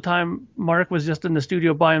was half the time Mark was just in the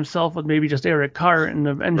studio by himself with maybe just Eric Carr and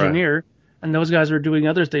the engineer, Right. and those guys were doing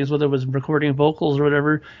other things, whether it was recording vocals or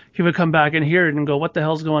whatever. He would come back and hear it and go, "What the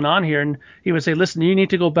hell's going on here?" And he would say, "Listen, you need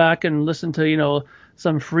to go back and listen to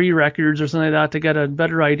some free records or something like that to get a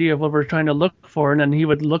better idea of what we're trying to look for." And then he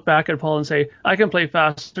would look back at Paul and say, "I can play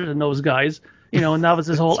faster than those guys." And that was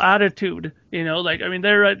his whole attitude. Like, I mean,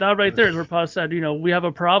 that right there is where Paul said, we have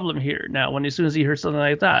a problem here now. When as soon as he heard something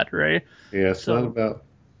like that, right? Yeah, it's not So about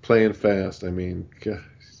playing fast. I mean, God,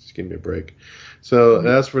 just give me a break. So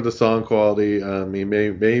as for the song quality, I mean,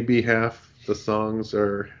 maybe half the songs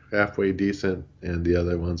are halfway decent, and the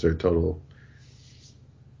other ones are total.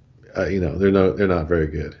 They're not very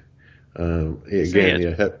good. say Again,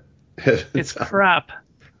 it. yeah, It's crap.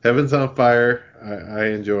 Heaven's on Fire. I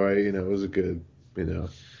enjoy. It was a good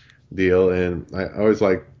deal, and I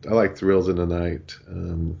like Thrills in the Night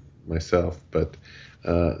myself, but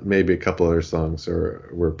maybe a couple other songs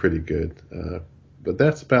were pretty good. But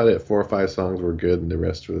that's about it. 4 or 5 songs were good, and the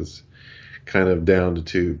rest was kind of down the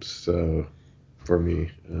tubes. So for me,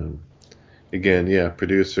 again, yeah,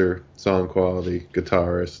 producer, song quality,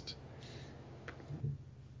 guitarist,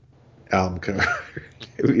 album cover.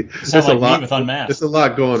 Sound like me with Unmasked. There's a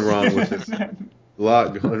lot going wrong with this. A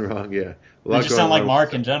lot going wrong, yeah. A lot You just going sound like wrong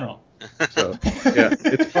Mark in general. So yeah,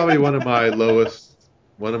 it's probably one of my lowest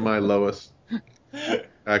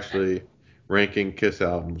actually ranking Kiss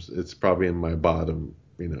albums. It's probably in my bottom,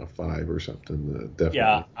 5 or something. Definitely.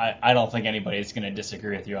 Yeah, I don't think anybody's going to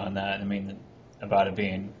disagree with you on that. I mean, about it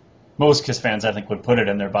being most Kiss fans, I think, would put it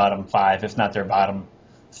in their bottom 5, if not their bottom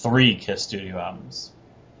 3 Kiss studio albums.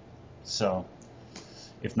 So,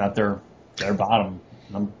 if not their bottom,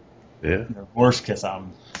 their worst Kiss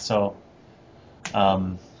album. So,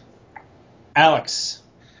 Alex,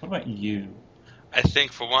 what about you? I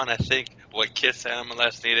think, for one, what Kiss Animal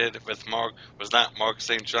Last needed with Mark was not Mark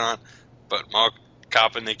St. John, but Mark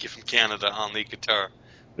Kopenicky from Canada on lead guitar.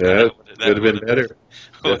 Yeah, That would have been better.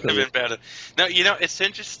 would have Definitely. been better. Now, it's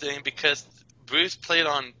interesting because Bruce played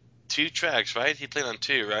on 2 tracks, right? He played on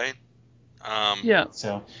 2, right? Yeah.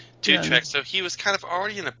 So, 2 Yeah. tracks, so he was kind of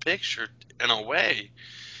already in the picture in a way.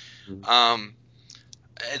 Mhm.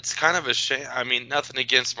 It's kind of a shame. I mean, nothing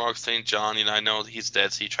against Mark St. John. I know he's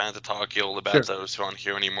dead, so he's trying to talk ill about Sure. those who aren't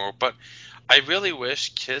here anymore. But I really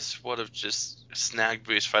wish Kiss would have just snagged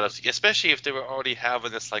Bruce right up, especially if they were already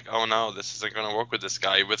having this, like, oh no, this isn't going to work with this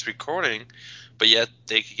guy with recording, but yet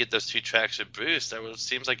they could get those 2 tracks with Bruce.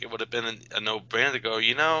 Seems like it would have been a no-brainer to go,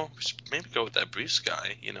 we should maybe go with that Bruce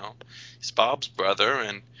guy. He's Bob's brother,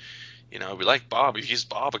 and we like Bob. We've used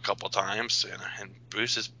Bob a couple times, and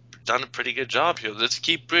Bruce has done a pretty good job here. Let's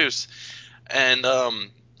keep Bruce. And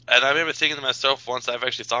I remember thinking to myself once, I've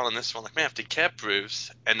actually thought on this one, like, man, if they kept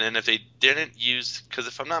Bruce, and then if they didn't use, because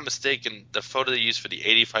if I'm not mistaken, the photo they used for the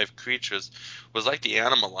 85 Creatures was like the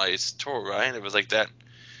Animalized tour, right? It was like that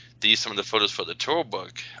they used some of the photos for the tour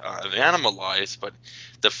book of Animalize, but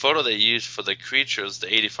the photo they used for the creatures,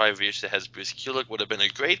 the 85 issue that has Bruce Kulick, would have been a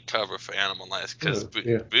great cover for Animalize, because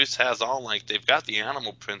Bruce has all, like, they've got the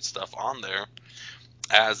animal print stuff on there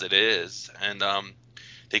as it is, and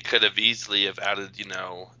they could have easily have added, you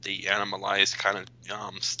know, the Animalize kind of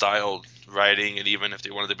styled writing, and even if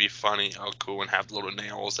they wanted to be funny, oh cool, and have the little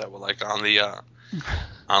nails that were like on the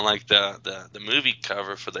on like the movie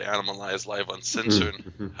cover for the Animalize Live Uncensored.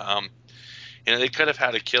 You know, they could have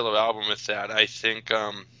had a killer album with that. I think,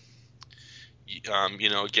 you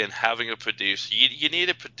know, again, having a producer, you need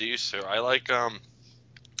a producer. I like,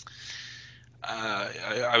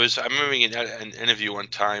 I remember an interview one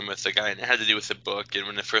time with a guy, and it had to do with the book. And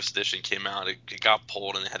when the first edition came out, it got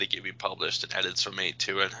pulled, and it had to get republished, and edits were made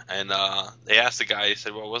to it. And they asked the guy, he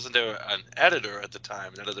said, "Well, wasn't there an editor at the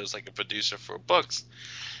time? An editor's like a producer for books."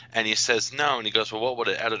 And he says, "No." And he goes, "Well, what would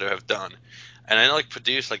an editor have done?" And I know, like,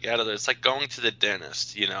 produce, like, editor, it's like going to the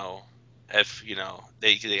dentist, you know. If, you know,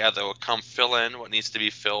 they either will come fill in what needs to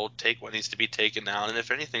be filled, take what needs to be taken out, and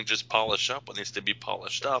if anything, just polish up what needs to be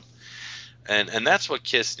polished up. And that's what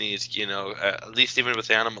Kiss needs, you know, at least even with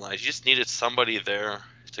Animalize. You just needed somebody there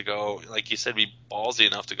to go, like you said, be ballsy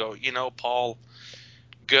enough to go, you know, Paul,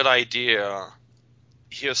 good idea.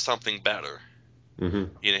 Here's something better. You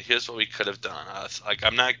know, here's what we could have done. Like,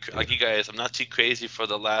 I'm not, like you guys, I'm not too crazy for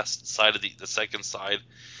the last side of the second side.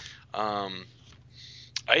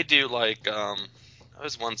 I do like, that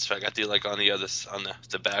was one track I do like on the other, on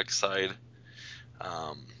the back side.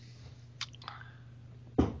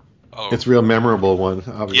 It's a real memorable one,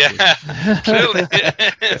 obviously. Yeah, clearly.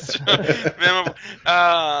 It's memorable.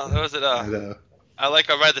 What was it? I like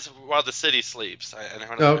While the City Sleeps. I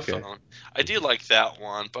heard it on my phone. I do like that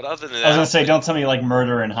one, but other than that, I was gonna say, don't tell me like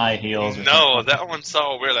Murder in High Heels. Or no, something. that one's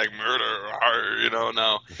so weird, like murder, you know.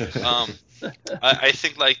 No, I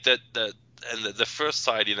think like that and the first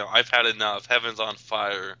side, you know, I've had enough. Heaven's on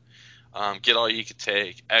Fire. Get All You Could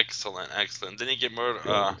Take. Excellent. Then you get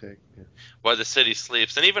Murder. While the City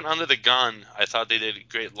Sleeps, and even Under the Gun, I thought they did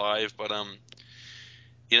great live, but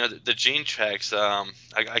you know, the Gene tracks, I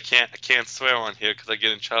can't swear on here because I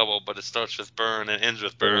get in trouble, but it starts with Burn and ends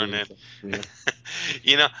with Burn, and Yeah.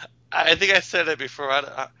 you know, I think I said it before.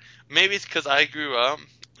 Maybe it's because I grew up,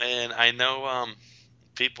 and I know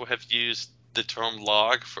people have used the term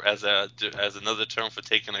log as another term for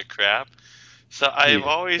taking a crap. So I've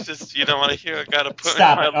always just, you know, when I hear I gotta put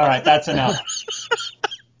Stop it! All right, that's enough.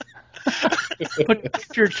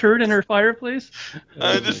 Put your turd in her fireplace.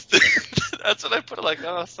 I just that's what I put it, like,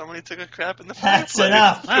 oh, somebody took a crap in the fireplace. That's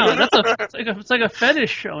enough. Wow, it's like a fetish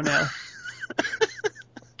show now.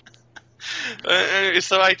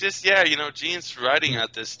 So I just, yeah, you know, Gene's writing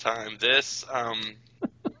at this time. This,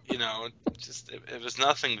 you know, just it was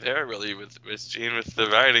nothing there really with Gene with the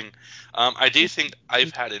writing. I do think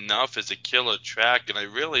I've Had Enough is a killer track, and I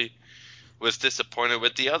really was disappointed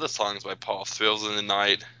with the other songs by Paul, Thrills in the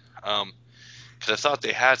Night. Because I thought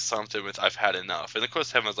they had something with I've Had Enough. And of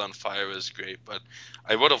course, Heaven's on Fire is great, but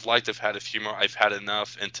I would have liked to have had a few more I've Had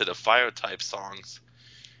Enough into the Fire type songs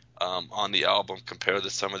on the album compared to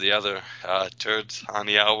some of the other turds on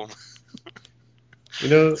the album. You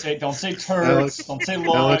know, don't say turds, Alex, don't say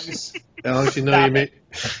logs. Alex, you know,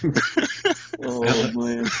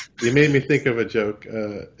 you made me think of a joke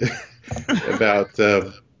about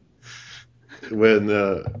when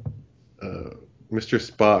Mr.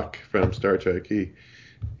 Spock from Star Trek,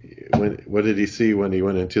 what did he see when he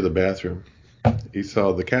went into the bathroom? He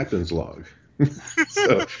saw the captain's log.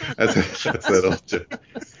 So that's that old joke.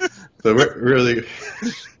 So we're really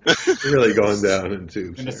going down in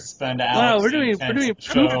tubes here. Wow, we're doing poop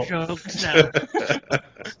jokes now.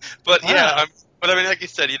 But yeah, but I mean, like you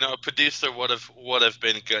said, you know, a producer would have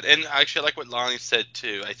been good. And actually, I like what Lonnie said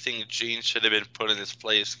too. I think Gene should have been put in his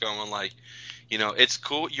place, going like, you know, it's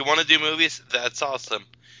cool. You want to do movies? That's awesome.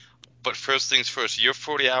 But first things first, your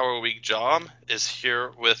 40-hour-a-week job is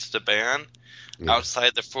here with the band. Yeah.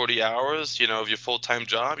 Outside the 40 hours, you know, of your full-time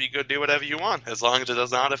job, you go do whatever you want, as long as it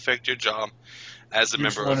does not affect your job as a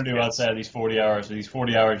member of what you want to do outside of these 40 hours. So these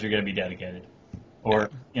 40 hours, you're going to be dedicated. Or,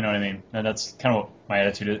 you know what I mean? And that's kind of what my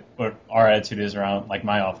attitude is, or our attitude is around, like,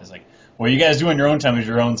 my office. Like, what you guys do in your own time is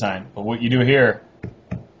your own time. But what you do here,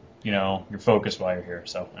 you know, you're focused while you're here.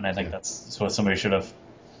 So, and I think that's what somebody should have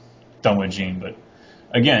done with Gene. But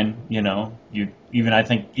again, you know, I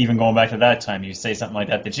think even going back to that time, you say something like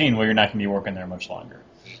that to Gene, well, you're not going to be working there much longer.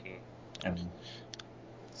 And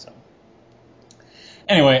so,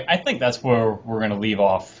 anyway, I think that's where we're going to leave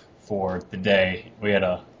off for the day. We had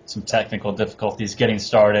some technical difficulties getting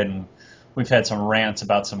started, and we've had some rants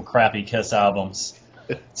about some crappy Kiss albums.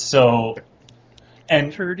 So,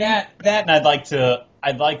 And Turdy. that, and I'd like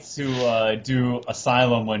to do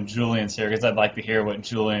Asylum when Julian's here, because I'd like to hear what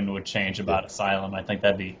Julian would change about Asylum. I think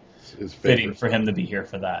that'd be fitting for him to be here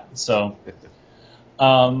for that. So,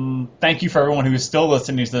 thank you for everyone who is still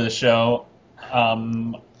listening to the show.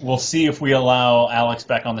 We'll see if we allow Alex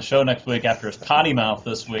back on the show next week after his potty mouth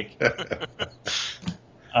this week.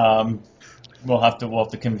 We'll have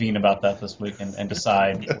to convene about that this week and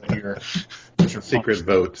decide what your secret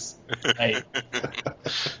votes. Right.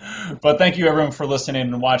 But thank you everyone for listening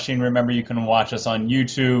and watching. Remember, you can watch us on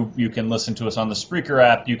YouTube. You can listen to us on the Spreaker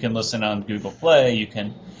app. You can listen on Google Play. You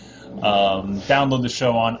can download the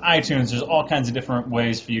show on iTunes. There's all kinds of different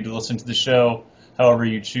ways for you to listen to the show, however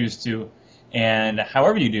you choose to. And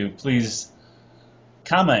however you do, please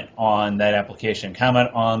comment on that application. Comment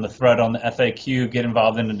on the thread on the FAQ. Get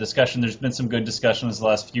involved in the discussion. There's been some good discussions the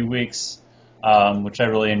last few weeks, which I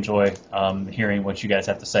really enjoy hearing what you guys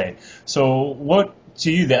have to say. So what,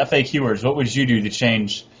 to you, the FAQers, what would you do to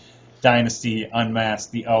change Dynasty,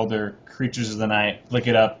 Unmasked, The Elder, Creatures of the Night, Lick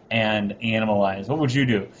It Up, and Animalize? What would you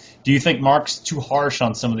do? Do you think Mark's too harsh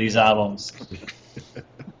on some of these albums?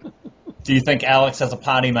 Do you think Alex has a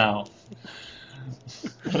potty mouth?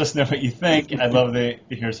 Let us know what you think. I'd love to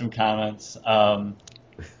hear some comments.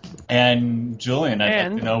 And Julian, I'd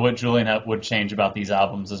like to know what Julian would change about these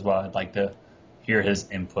albums as well. I'd like to hear his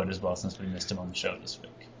input as well, since we missed him on the show this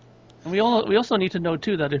week. And we also need to know,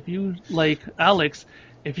 too, that if you, like Alex,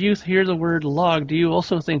 if you hear the word log, do you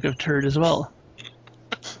also think of turd as well?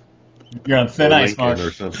 You're on thin ice, Mark.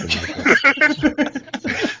 Or something like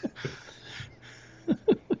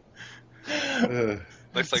that.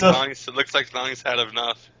 Looks like Lonnie's had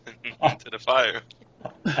enough to the fire.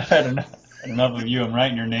 I've had enough of you. I'm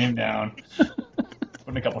writing your name down.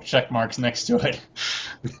 Putting a couple check marks next to it.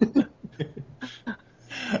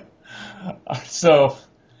 So,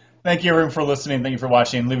 thank you everyone for listening. Thank you for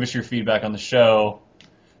watching. Leave us your feedback on the show.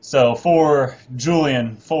 So, for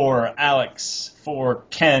Julian, for Alex, for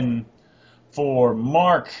Ken, for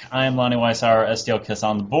Mark, I am Lonnie Weishauer, STL Kiss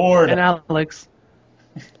on the board. And Alex.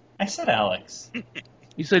 I said Alex.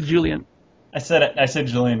 You said Julian. I said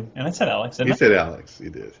Julian, and I said Alex. You said Alex. You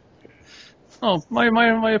did. Oh,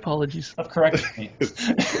 my apologies. I've corrected me.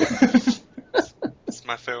 It's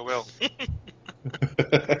my farewell.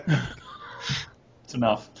 It's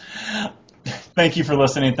enough. Thank you for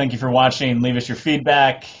listening. Thank you for watching. Leave us your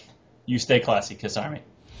feedback. You stay classy, Kiss Army.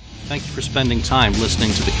 Thank you for spending time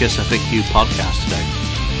listening to the Kiss FAQ podcast today.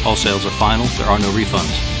 All sales are final. There are no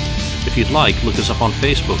refunds. If you'd like, look us up on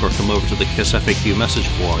Facebook or come over to the Kiss FAQ message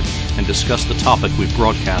board and discuss the topic we've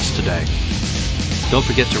broadcast today. Don't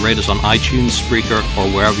forget to rate us on iTunes, Spreaker, or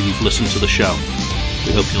wherever you've listened to the show.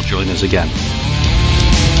 We hope you'll join us again.